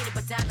 I get it,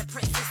 but Diamond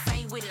Princess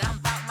ain't with it. I'm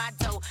about my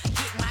dough,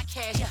 get my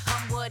cash,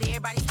 I'm what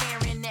everybody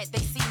staring at, they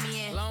see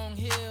me in. Long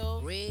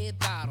hill, red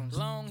bottoms.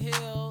 Long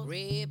hill,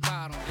 red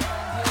bottoms. Long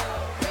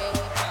hill,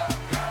 red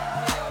bottoms.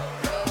 Long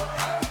hill, red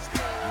bottoms.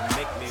 You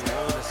make me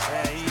wanna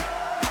say,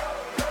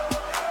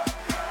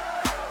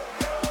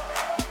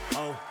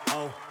 oh,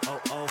 oh, oh,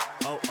 oh,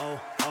 oh, oh,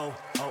 oh,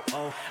 oh,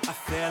 oh. I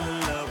fell in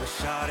love with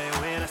Shawty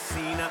when I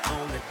seen her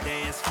on the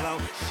dance floor.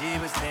 She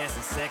was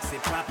dancing sexy,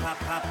 pop, pop,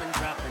 poppin',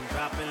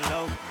 dropping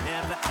low.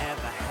 Never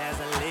ever has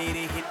a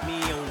lady hit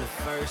me on the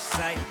first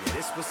sight. Yeah,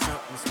 this was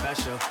something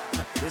special.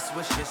 This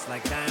was just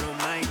like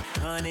dynamite.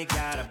 Honey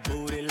got a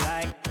booty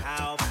like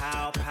pow,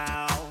 pow,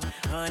 pow.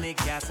 Honey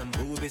got some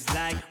boobies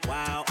like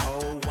wow,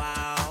 oh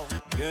wow.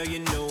 Girl, you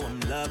know I'm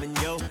loving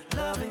your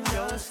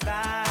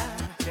style.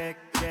 Check,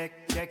 check,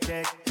 check,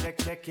 check, check,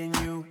 checking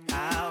you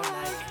out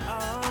like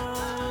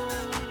oh,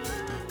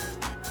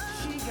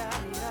 she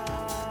got it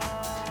all.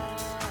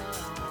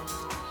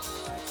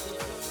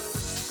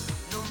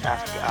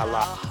 Ask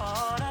Allah.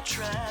 Hard I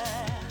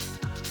try.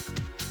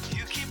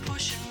 You keep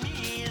pushing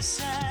me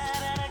aside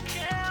and I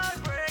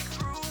can't break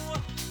through.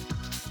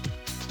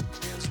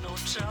 There's no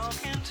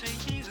talking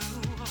to you.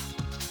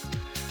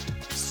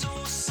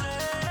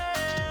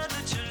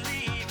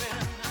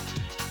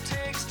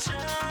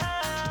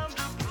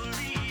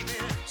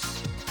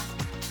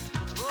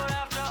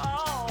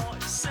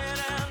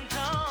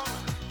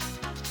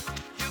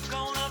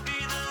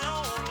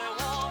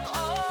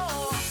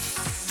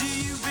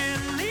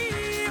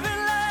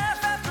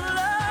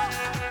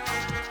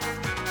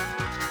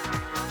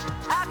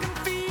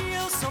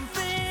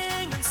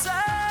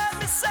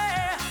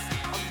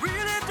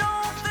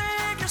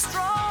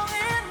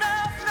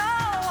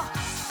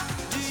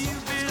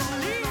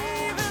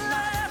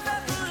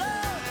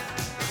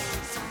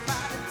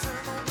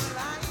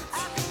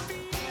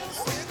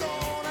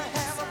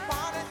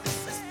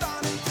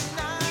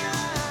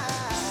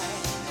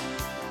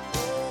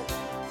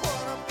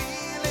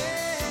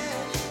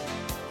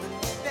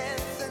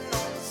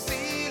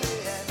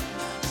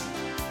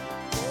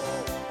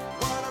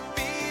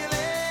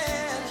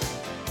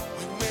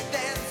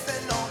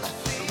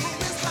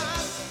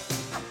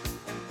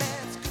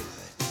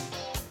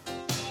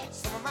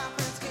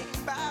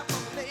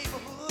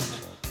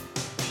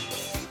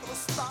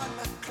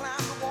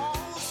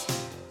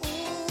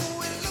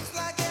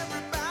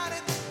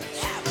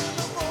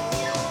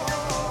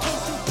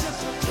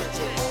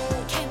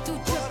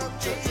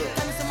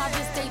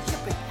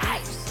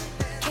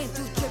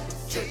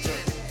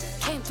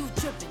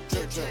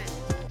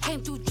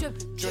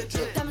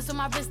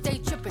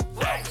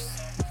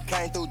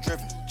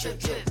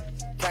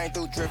 Came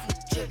through drippin'.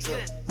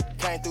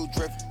 Came through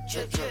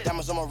drippin'.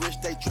 Diamonds on my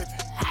wrist, they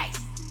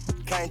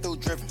trippin'. Came through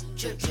drippin'.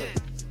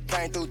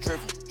 Came through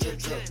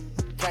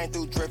drippin'. Came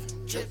through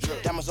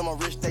drippin'. Diamonds on my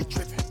wrist, they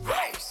trippin'.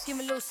 Give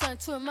me a little something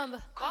to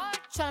remember.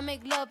 Tryna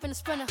make love in a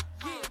sprinter.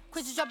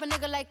 Quit you drop a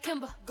nigga like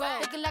Kimber.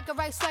 Looking like a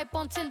right swipe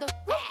on Tinder.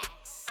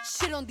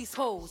 Shit on these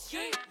hoes.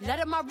 Let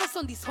up my wrist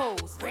on these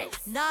hoes.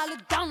 Now I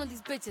look down on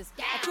these bitches.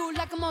 I feel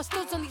like I'm on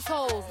stilts on these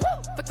hoes.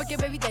 Fuck your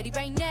baby daddy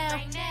right now.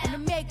 And the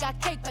maid got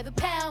cake by the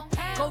pound.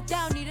 Go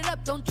down, eat it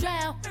up, don't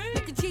drown.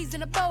 Making cheese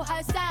in a bow, how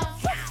it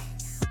sounds.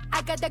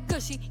 I got that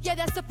gushy, yeah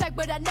that's a fact,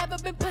 but I never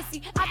been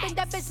pussy. I been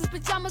that bitch since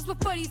pajamas with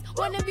footies.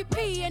 One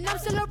MVP and I'm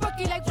still a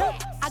rookie like whoop.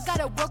 I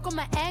gotta work on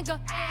my anger.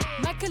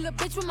 Might kill a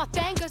bitch with my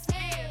fingers.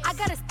 I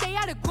gotta stay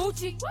out of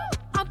Gucci.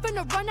 I'm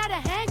finna run out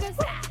of hangers.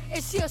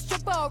 Is she a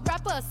stripper, a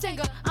rapper, a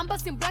singer? I'm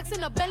busting blacks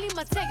in a belly,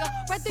 my singer.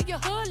 Right through your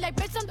hood like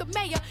bitch I'm the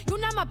mayor. You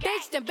not my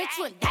bitch, then bitch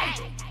you in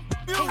danger.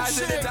 I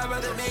see the top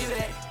of the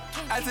Maybach.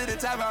 I see the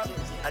top out.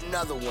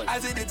 Another one. I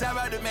see the top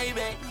out the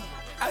Maybach.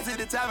 I see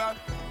the top out.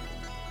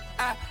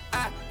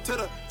 To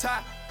the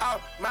top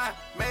of my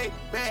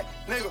Maybach,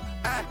 nigga.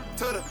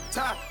 To the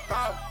top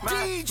of my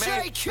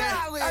DJ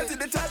Khaled. I see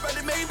the top of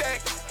the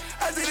Maybach.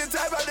 I see the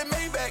top of the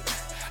Maybach.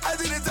 I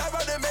see the top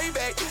of the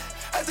Maybach.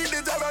 I see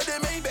the top of the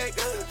Maybach.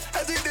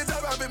 I see the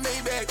top of the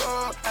Maybach.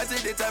 Oh, I see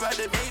the top of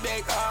the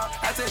Maybach. Oh,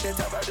 I see the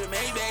top of the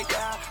Maybach.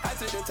 Yeah, I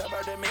see the top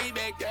of the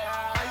Maybach. Yeah,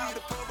 I see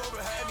the pump over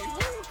behind me.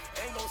 Woo,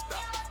 ain't gon'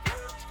 stop.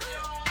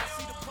 I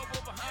see the pump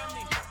over behind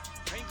me.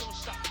 Ain't gon'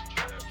 stop.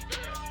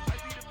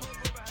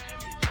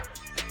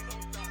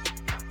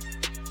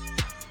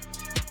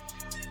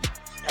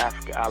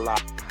 Africa, Allah.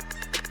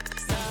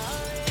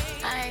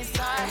 I ain't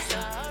sorry.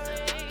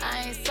 I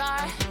ain't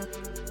sorry.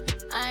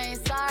 I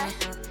ain't sorry.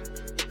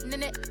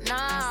 No. I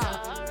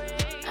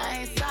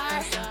ain't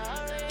sorry.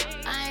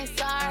 I ain't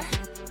sorry.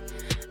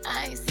 I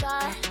ain't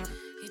sorry.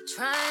 You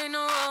trying to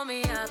roll me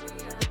up.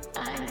 I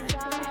ain't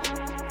sorry.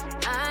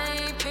 I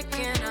ain't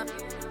picking up.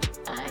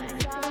 I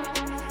ain't sorry.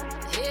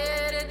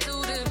 Headed to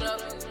the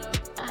club.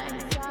 I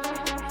ain't sorry.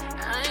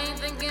 I ain't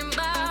thinking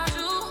about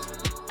you.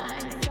 I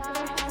ain't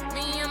sorry.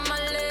 Me and my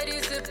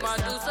ladies sip my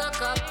deuce a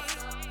cup.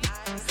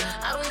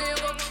 I don't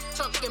give up,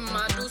 chucking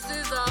my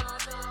deuces up.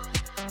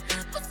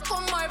 What's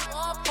for my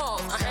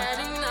pawpaws? I had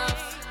enough.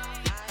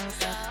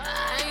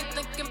 I ain't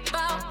thinking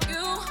about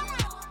you.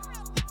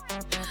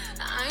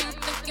 I ain't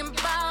thinking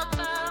about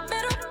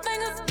middle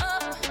fingers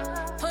up.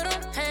 Put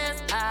them hands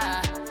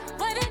high.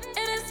 Waiting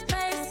in his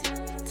face.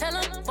 Tell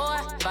him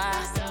boy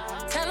bye.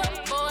 Tell him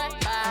boy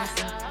bye.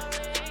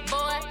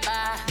 Boy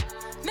bye.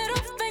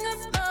 Middle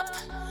fingers up.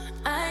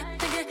 I ain't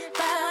thinking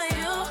about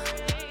you.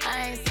 I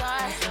ain't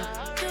sorry.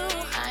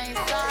 I ain't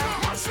sorry.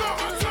 I ain't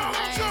sorry.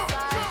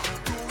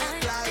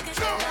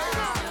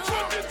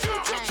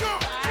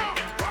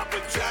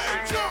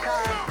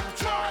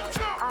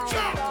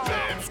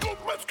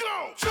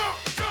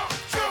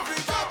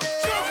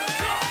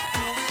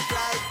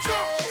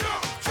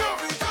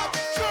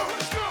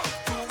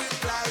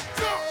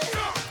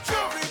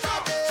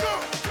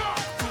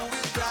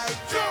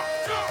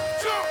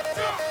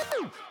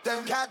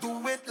 Them can't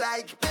do it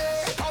like me.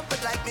 Pump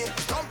it like me,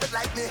 stomp it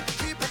like me,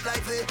 keep it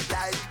lively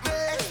like me.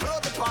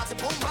 Explode the party,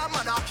 boom, bam,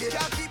 and knock it.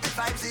 Can't keep it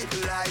vibesy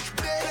like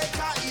me.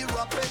 Can't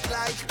erupt it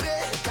like me.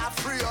 Can't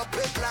free up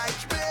it like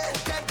me.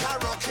 Them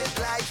can't rock it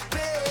like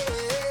me.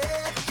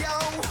 Yo,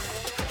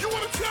 You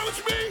wanna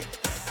challenge me?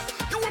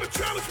 You wanna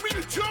challenge me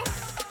to jump?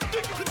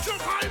 Think you can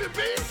jump higher than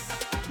me?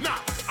 Nah,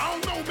 I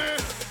don't know, man.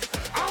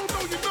 I don't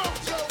know, you know.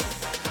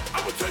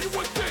 I'ma tell you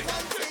one thing.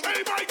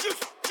 Everybody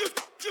just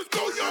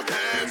throw your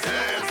hands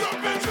up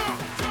and jump.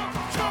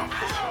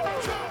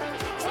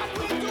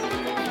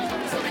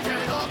 So we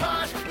can't go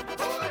back.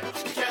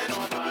 We can't go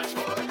back.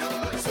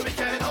 So we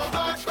can't go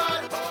back.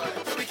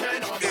 So we can't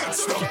go back.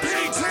 It's the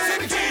Big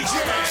Ten DJ.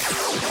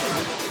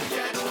 We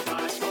can't go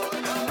back.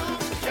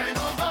 We can't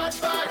go back.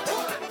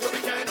 So we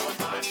can't go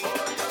back.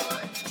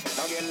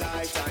 Don't get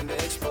lifetime to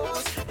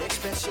expose.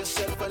 Express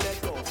yourself and let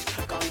go.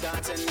 Come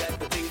dance and let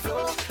the thing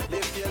flow.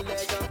 Lift your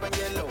leg up and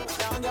get low.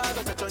 Down, y'all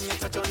go touch on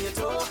your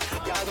toe.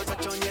 Y'all go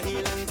touch on your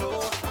heel and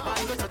toe.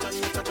 Man go touch on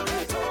your toe.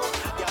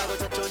 Y'all go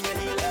touch on your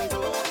heel and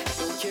toe.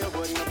 Don't care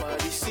what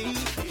nobody see.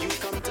 You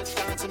come to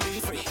dance and be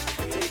free.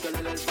 Take a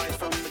little advice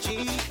from the G.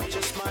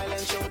 Just smile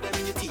and show them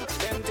your teeth.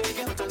 Then take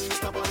it and you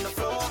stop on the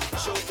floor.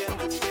 Show them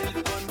who will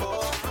do one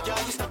more.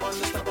 Y'all you stop on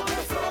the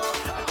floor.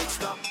 And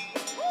stop.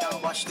 Now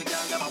watch the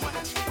girl, them a whine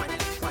it.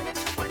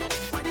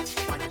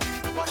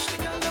 Watch the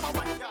girl, them a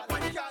whine it.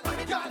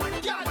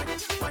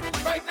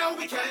 Right now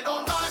we can't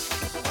go back.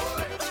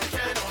 We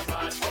can't go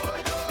back.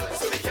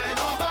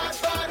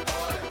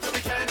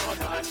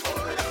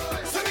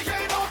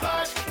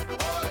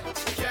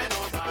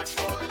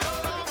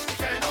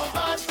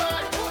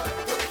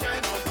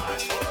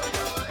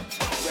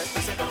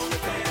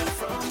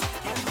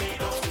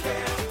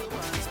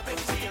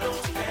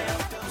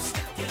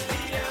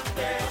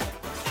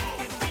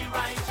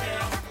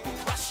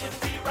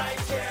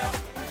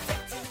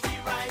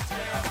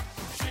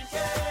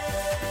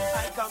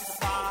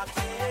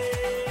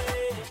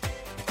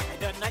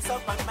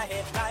 up on my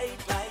head, light.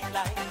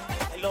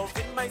 I love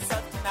in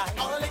myself tonight.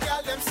 All the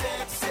girls them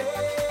sexy.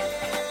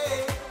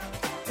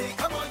 They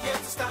come on here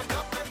to stand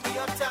up and be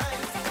uptight.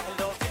 I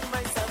love in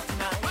myself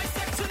tonight. My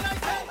sexy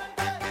like hey,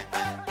 hey,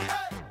 hey,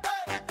 hey,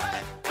 hey, hey.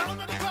 Down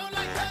on the ground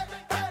like hey,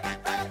 hey,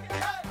 hey,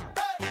 hey,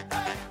 hey,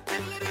 hey.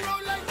 Diddle it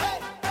roll like hey,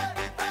 hey,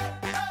 hey,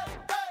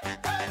 hey, hey,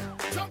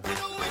 hey. Jump in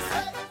the waist,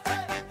 hey,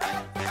 hey, hey,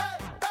 hey,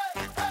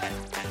 hey,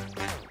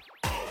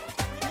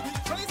 hey. We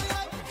crazy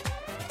like,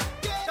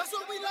 yeah, that's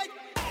what we like.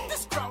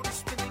 This crowd is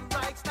spinning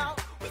right now.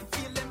 We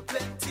feeling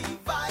plenty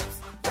vibes.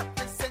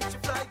 Represent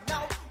your flag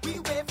now. We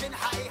waving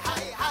high,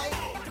 high, high.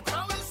 The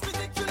crowd is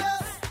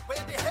ridiculous.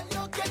 Where the hell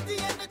you get the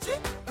energy?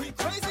 We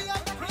crazy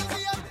up,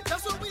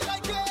 that's what we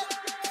like, yeah.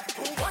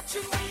 Who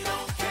watching, we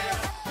don't care.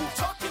 Who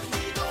talking,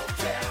 we don't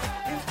care.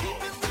 Who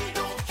keeping, we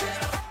don't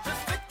care.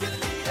 Just let the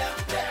lead out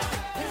there.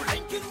 Who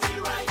ranking, we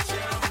right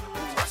here.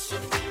 Who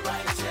rushing, we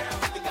right here.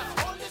 We got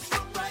all this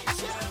room right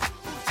here.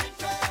 Who take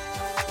care?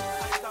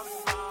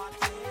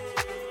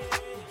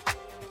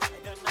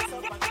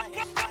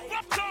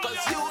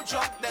 Cause you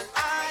drunk, then I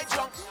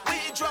drunk. We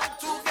drunk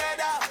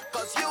together.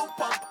 Cause you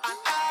pump and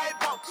I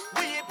pump.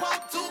 We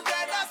pump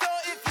together. So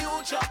if you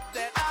jump,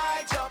 then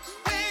I jump.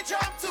 We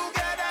jump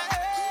together.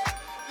 Hey.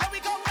 Let me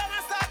go down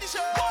and start the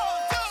show. 1,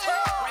 2, 3.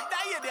 When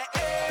I in the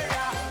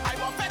area, I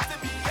want better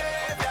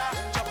behavior.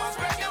 Jump and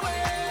spread your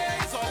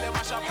wings. So they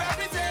mash up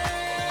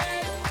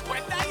everything.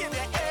 When I in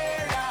the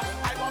area,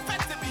 I want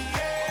better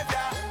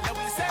behavior. Let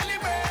we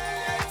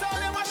celebrate. So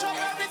they mash up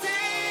everything.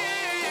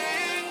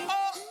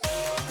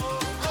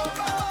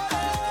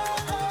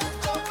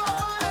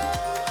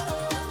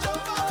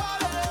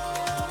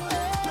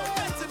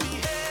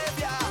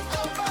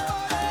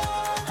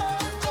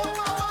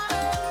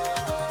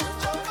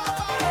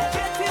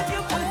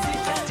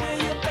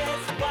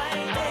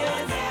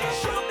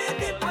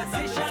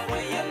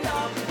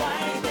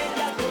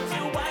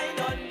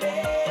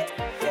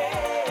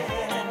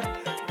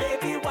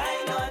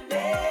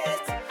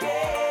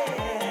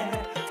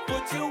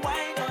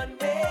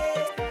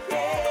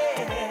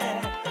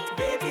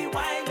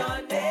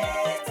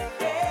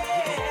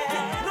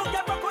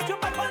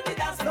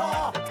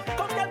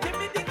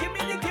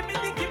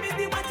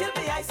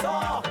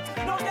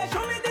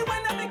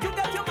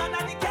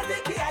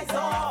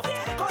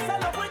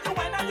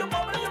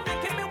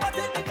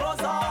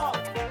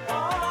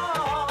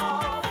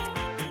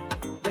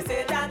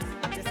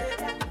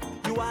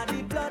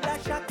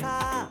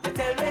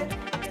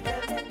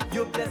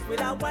 With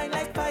a wine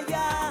like fire,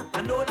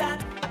 I know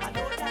that,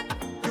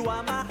 you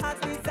are my heart's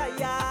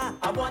desire.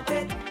 I want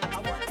it,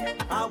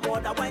 I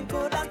want a wine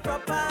good and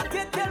proper.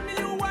 They tell me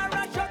you are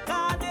a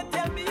shocker, they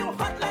tell me you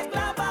hot like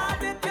lava,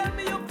 they tell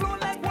me you flow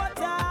like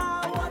water.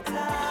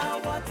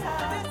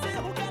 They say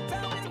who can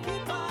tell me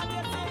keeper,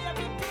 they say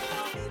everything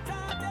you need,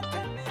 they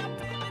tell me I'm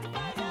playing with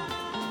fire.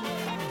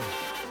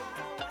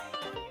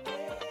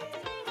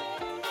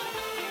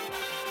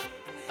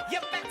 You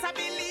better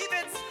believe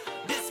it,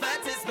 this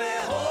fat is my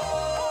home.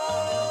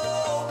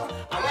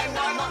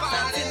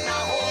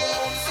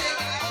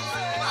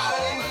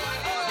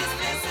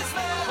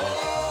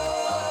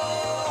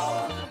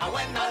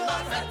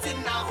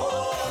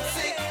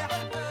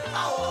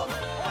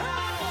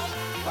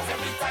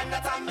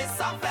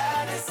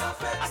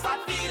 I start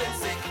feeling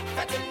sick.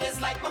 Fetting is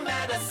like my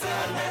medicine.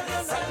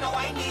 Right now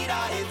I need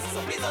a hit,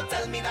 so please don't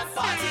tell me that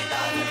party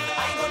done.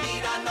 I don't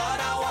need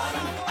another one.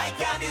 I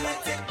can't deal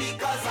with it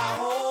because I'm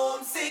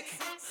homesick.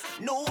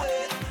 No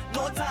way,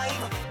 no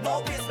time,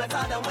 no place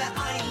better than where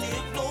I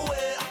live. No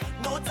way,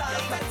 no time.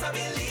 You better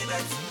believe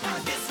it.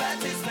 This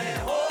fat is my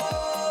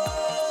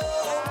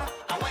home.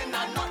 And when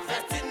I'm not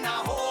fetting,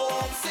 I'm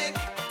homesick.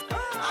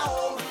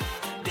 Home.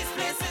 This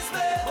place is my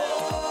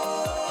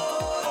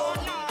home.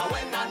 And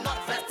when I'm not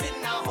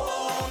fetting, I'm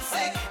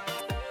homesick.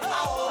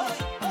 Home.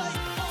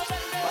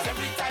 Cause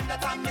every time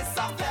that I miss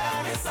a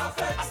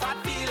fed, I start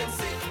feeling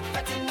sick.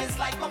 Fetting is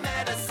like my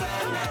medicine.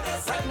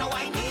 Right now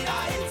I need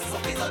a hit, so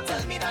please don't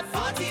tell me that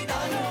party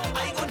done.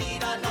 I gon'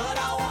 need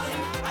another one.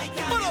 I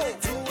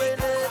can't do it.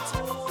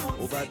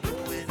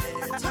 Overdoing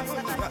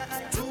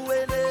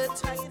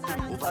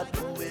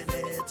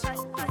it.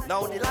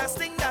 Now the last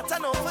thing that I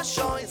know for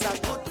sure is I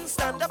couldn't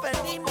stand up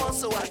anymore,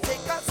 so I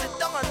take a sit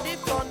down on the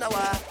floor now.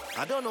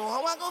 I don't know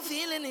how I gon'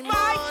 feel in the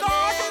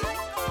morning.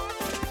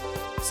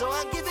 So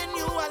I'm giving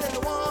you a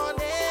little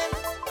warning.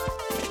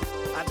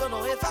 I don't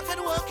know if I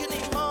can work in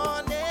the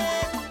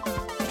morning,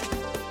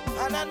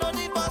 and I know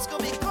the boss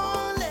gon' be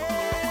calling,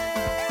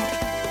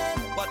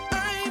 but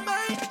I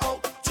might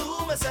out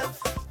to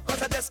myself,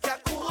 cause I just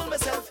can't cool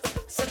myself.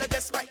 Said I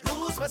just might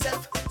lose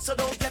myself, so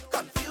don't get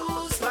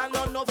confused. Man,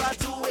 I'm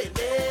overdoing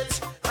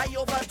it. I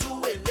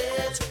overdoing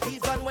it.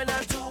 Even when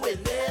I'm doing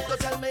it, don't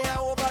tell me I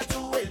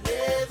overdoing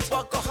it.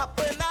 What could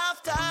happen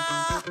after?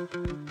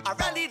 I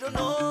really don't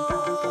know.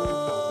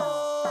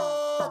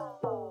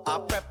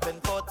 I'm prepping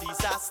for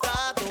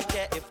disaster. Don't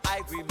care if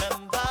I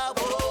remember.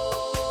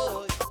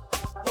 Whoa,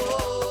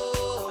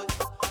 whoa.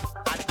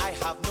 And I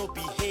have no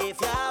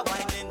behavior,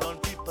 whining on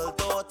people's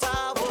daughter.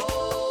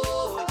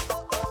 Whoa,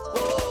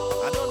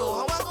 whoa. I don't know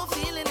how I gon'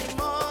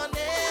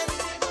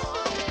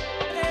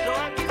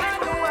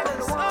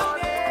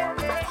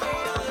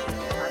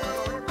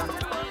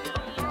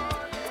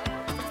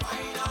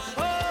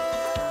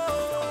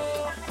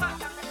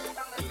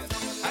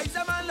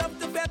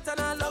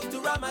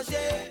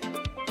 fromage.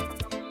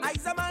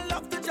 I man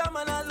love to jam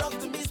and I love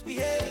to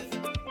misbehave.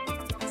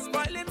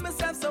 Spoiling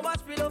myself so much,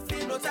 we don't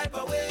feel no type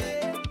of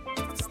way.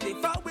 Stay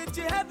far with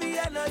your heavy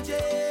energy.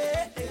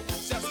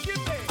 Just give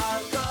me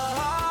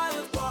alcohol,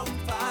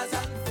 bumpers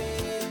and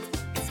fame.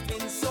 It's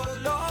been so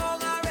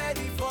long, I'm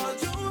ready for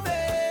Juve.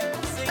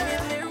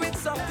 Singing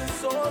lyrics of the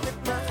soul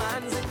with my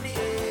hands in the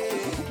air.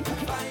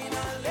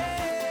 Finally,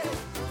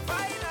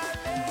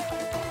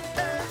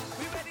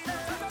 we ready to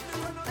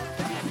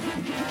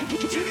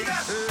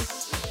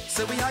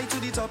Say we high to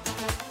the top,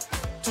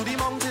 to the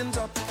mountain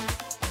top.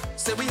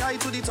 Say we high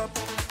to the top,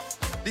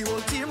 the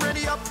whole team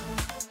ready up.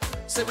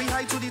 Say we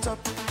high to the top,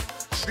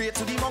 straight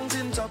to the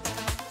mountain top.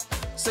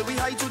 Say we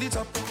high to the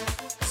top,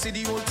 see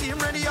the whole team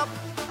ready up.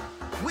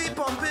 We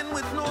pumping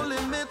with no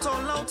limit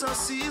all out of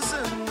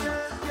season.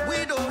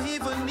 We don't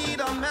even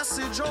need a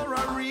message or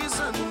a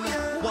reason.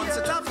 Once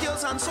it have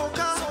girls and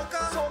soca,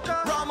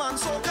 rum and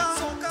soca,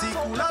 the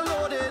cooler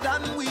loaded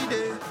and we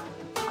there.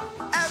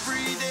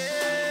 Every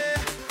day,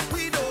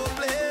 we don't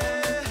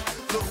play.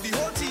 Look the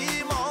whole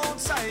team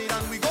outside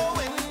and we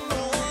going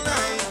all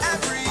night.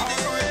 Every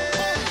day,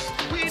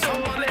 we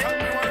don't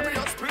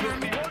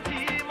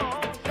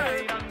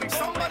play.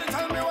 Somebody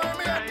tell me where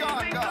me at,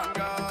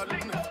 God.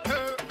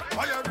 Hey,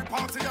 why every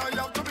party I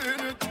have to be in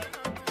it?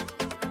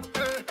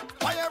 Hey,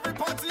 why every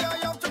party I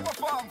have to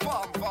perform?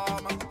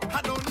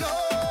 I don't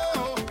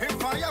know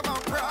if I have a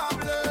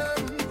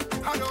problem.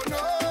 I don't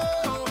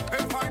know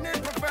if I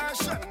need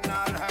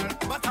professional help,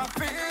 but I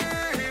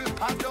feel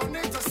I don't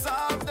need to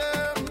solve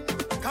them.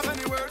 'Cause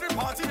anywhere the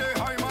party they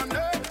high man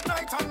day,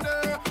 night and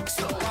day.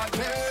 So I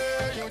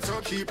dare you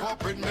to keep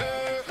up with me.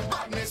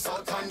 Badness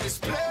out on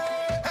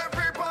display.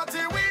 Every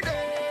party we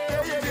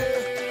there,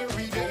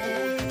 we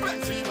there.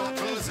 Plenty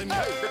battles in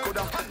there. They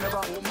coulda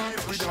never hold me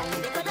if we don't.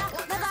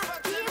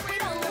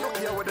 Look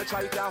here with the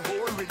try can't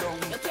hold me down.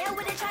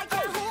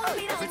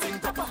 Everything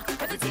proper,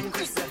 everything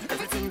Christian,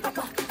 everything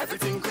proper,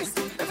 everything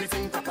Christian,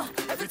 everything proper,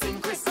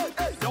 everything Christian.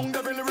 Young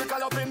devil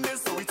lyrical up in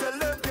this, so we tell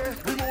them, yeah,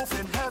 we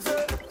moving heavy,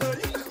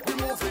 we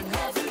moving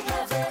heavy,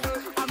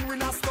 and we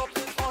not stop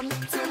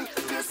until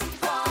this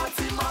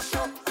party mash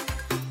up.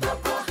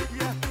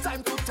 Yeah,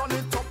 time to turn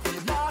it up, we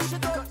mash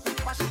it up,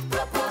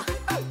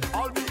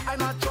 all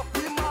behind a drop,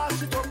 we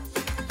mash it up.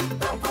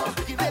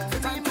 Time to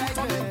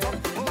turn it up,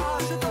 we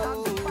mash it up.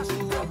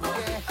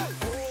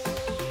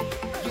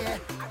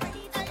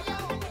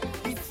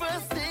 The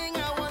first thing I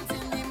want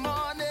in the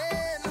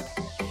morning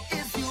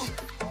is you.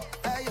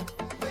 Hey,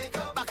 wake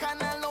up, back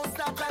and I don't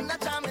stop and I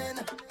jamming.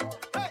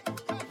 Hey,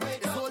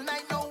 the whole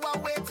night now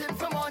I'm waiting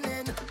for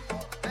morning.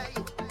 Hey,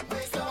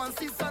 so once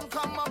the sun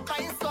come up,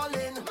 I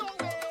installing.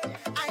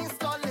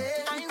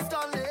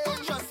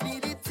 Trust me,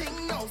 the thing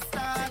now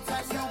start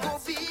and you go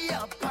be a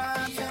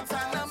part of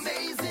an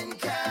amazing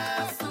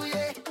cast. Ooh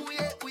yeah.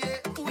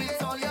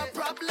 With all your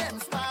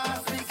problems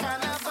past, we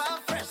can have a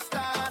fresh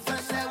start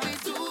and then we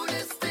do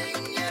this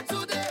thing here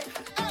today.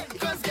 Hey,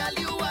 'cause girl,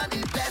 you are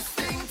the best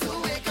thing to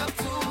wake up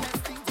to.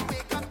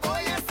 Oh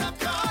yes, I'm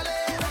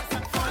calling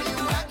for you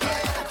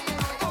again.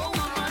 Oh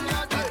woman,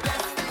 you're the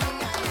best thing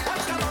I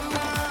ever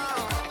known.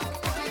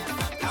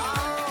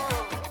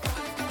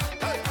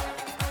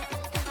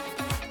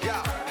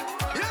 Yeah,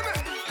 hear me?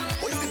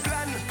 What you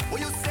plan? What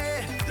you say?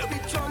 Let me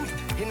jump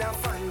in a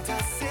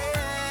fantasy.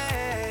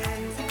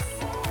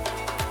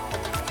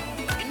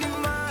 In the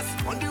mass,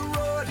 on the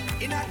road,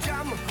 in a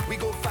jam, we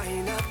go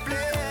find a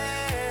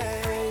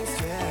place.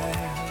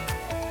 Yeah.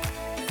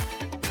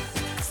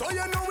 So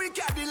you know we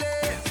can't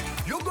delay.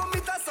 You go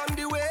meet us on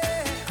the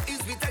way.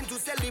 It's the time to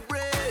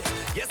celebrate.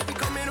 Yes, we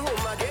coming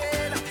home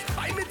again.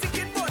 Buy me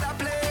ticket for the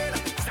plane.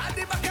 Start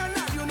the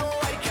bacchanal, you know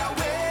I can't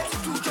wait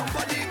to jump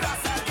on the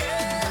grass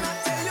again. I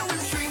tell you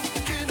it's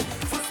drinking.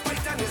 First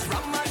bite and it's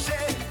ramage.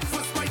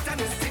 First bite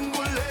and it's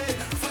single.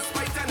 First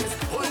bite and it's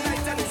whole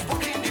night and it's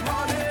walk in the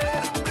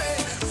morning. Play.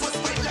 First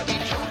bite, let me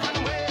jump and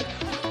wait.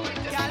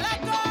 Girl, I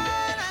go.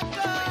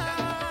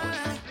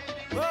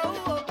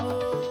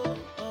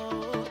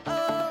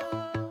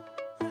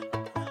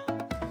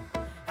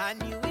 I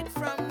knew it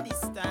from the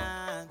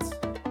start.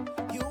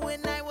 You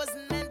and I was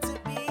meant to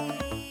be.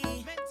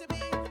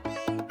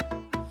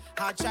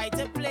 I tried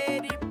to play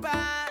the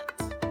part.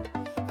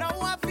 Now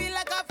I feel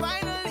like I'm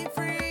finally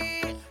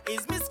free.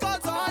 Is missed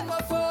calls on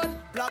my phone.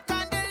 Block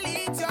and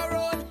delete your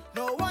own.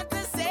 No one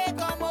to say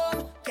come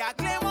home. Can't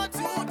claim what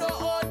you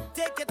don't own.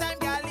 Take your time,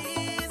 girl,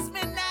 ease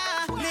me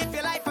now. Live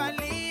your life and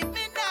leave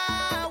me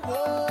now.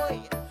 Boy,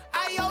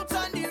 I out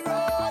on the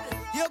road.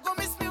 You go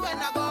miss me when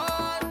I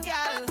gone,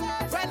 girl.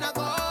 When I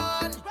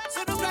gone, so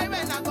don't cry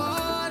when I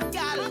gone,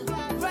 girl.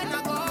 When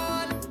I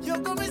gone, you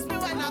go miss me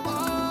when I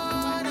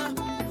gone.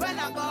 When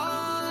I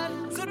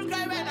gone, so don't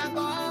cry when I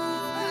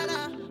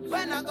gone.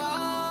 When I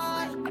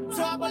gone,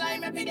 trouble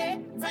I'm every day.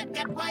 Fred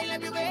get wild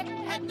everywhere.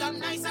 Head done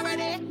nice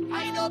already.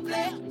 I don't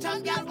play.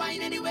 Jump girl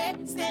wine anyway.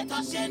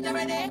 Status change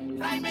every day.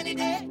 Climb any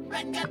day.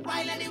 Red get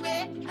wild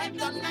anyway. Head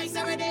done nice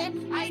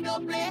already. I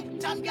don't play.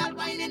 Jump girl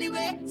wine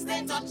anyway.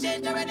 Status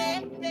change every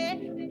day.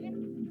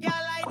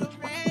 Girl, I don't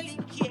really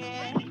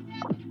care.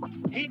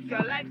 It's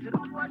your life to do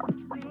what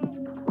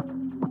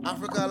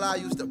Africa Allah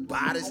used to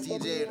buy this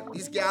DJ.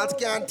 These gals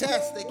can't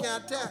test, they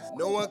can't test.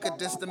 No one could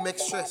diss the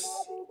mixtress.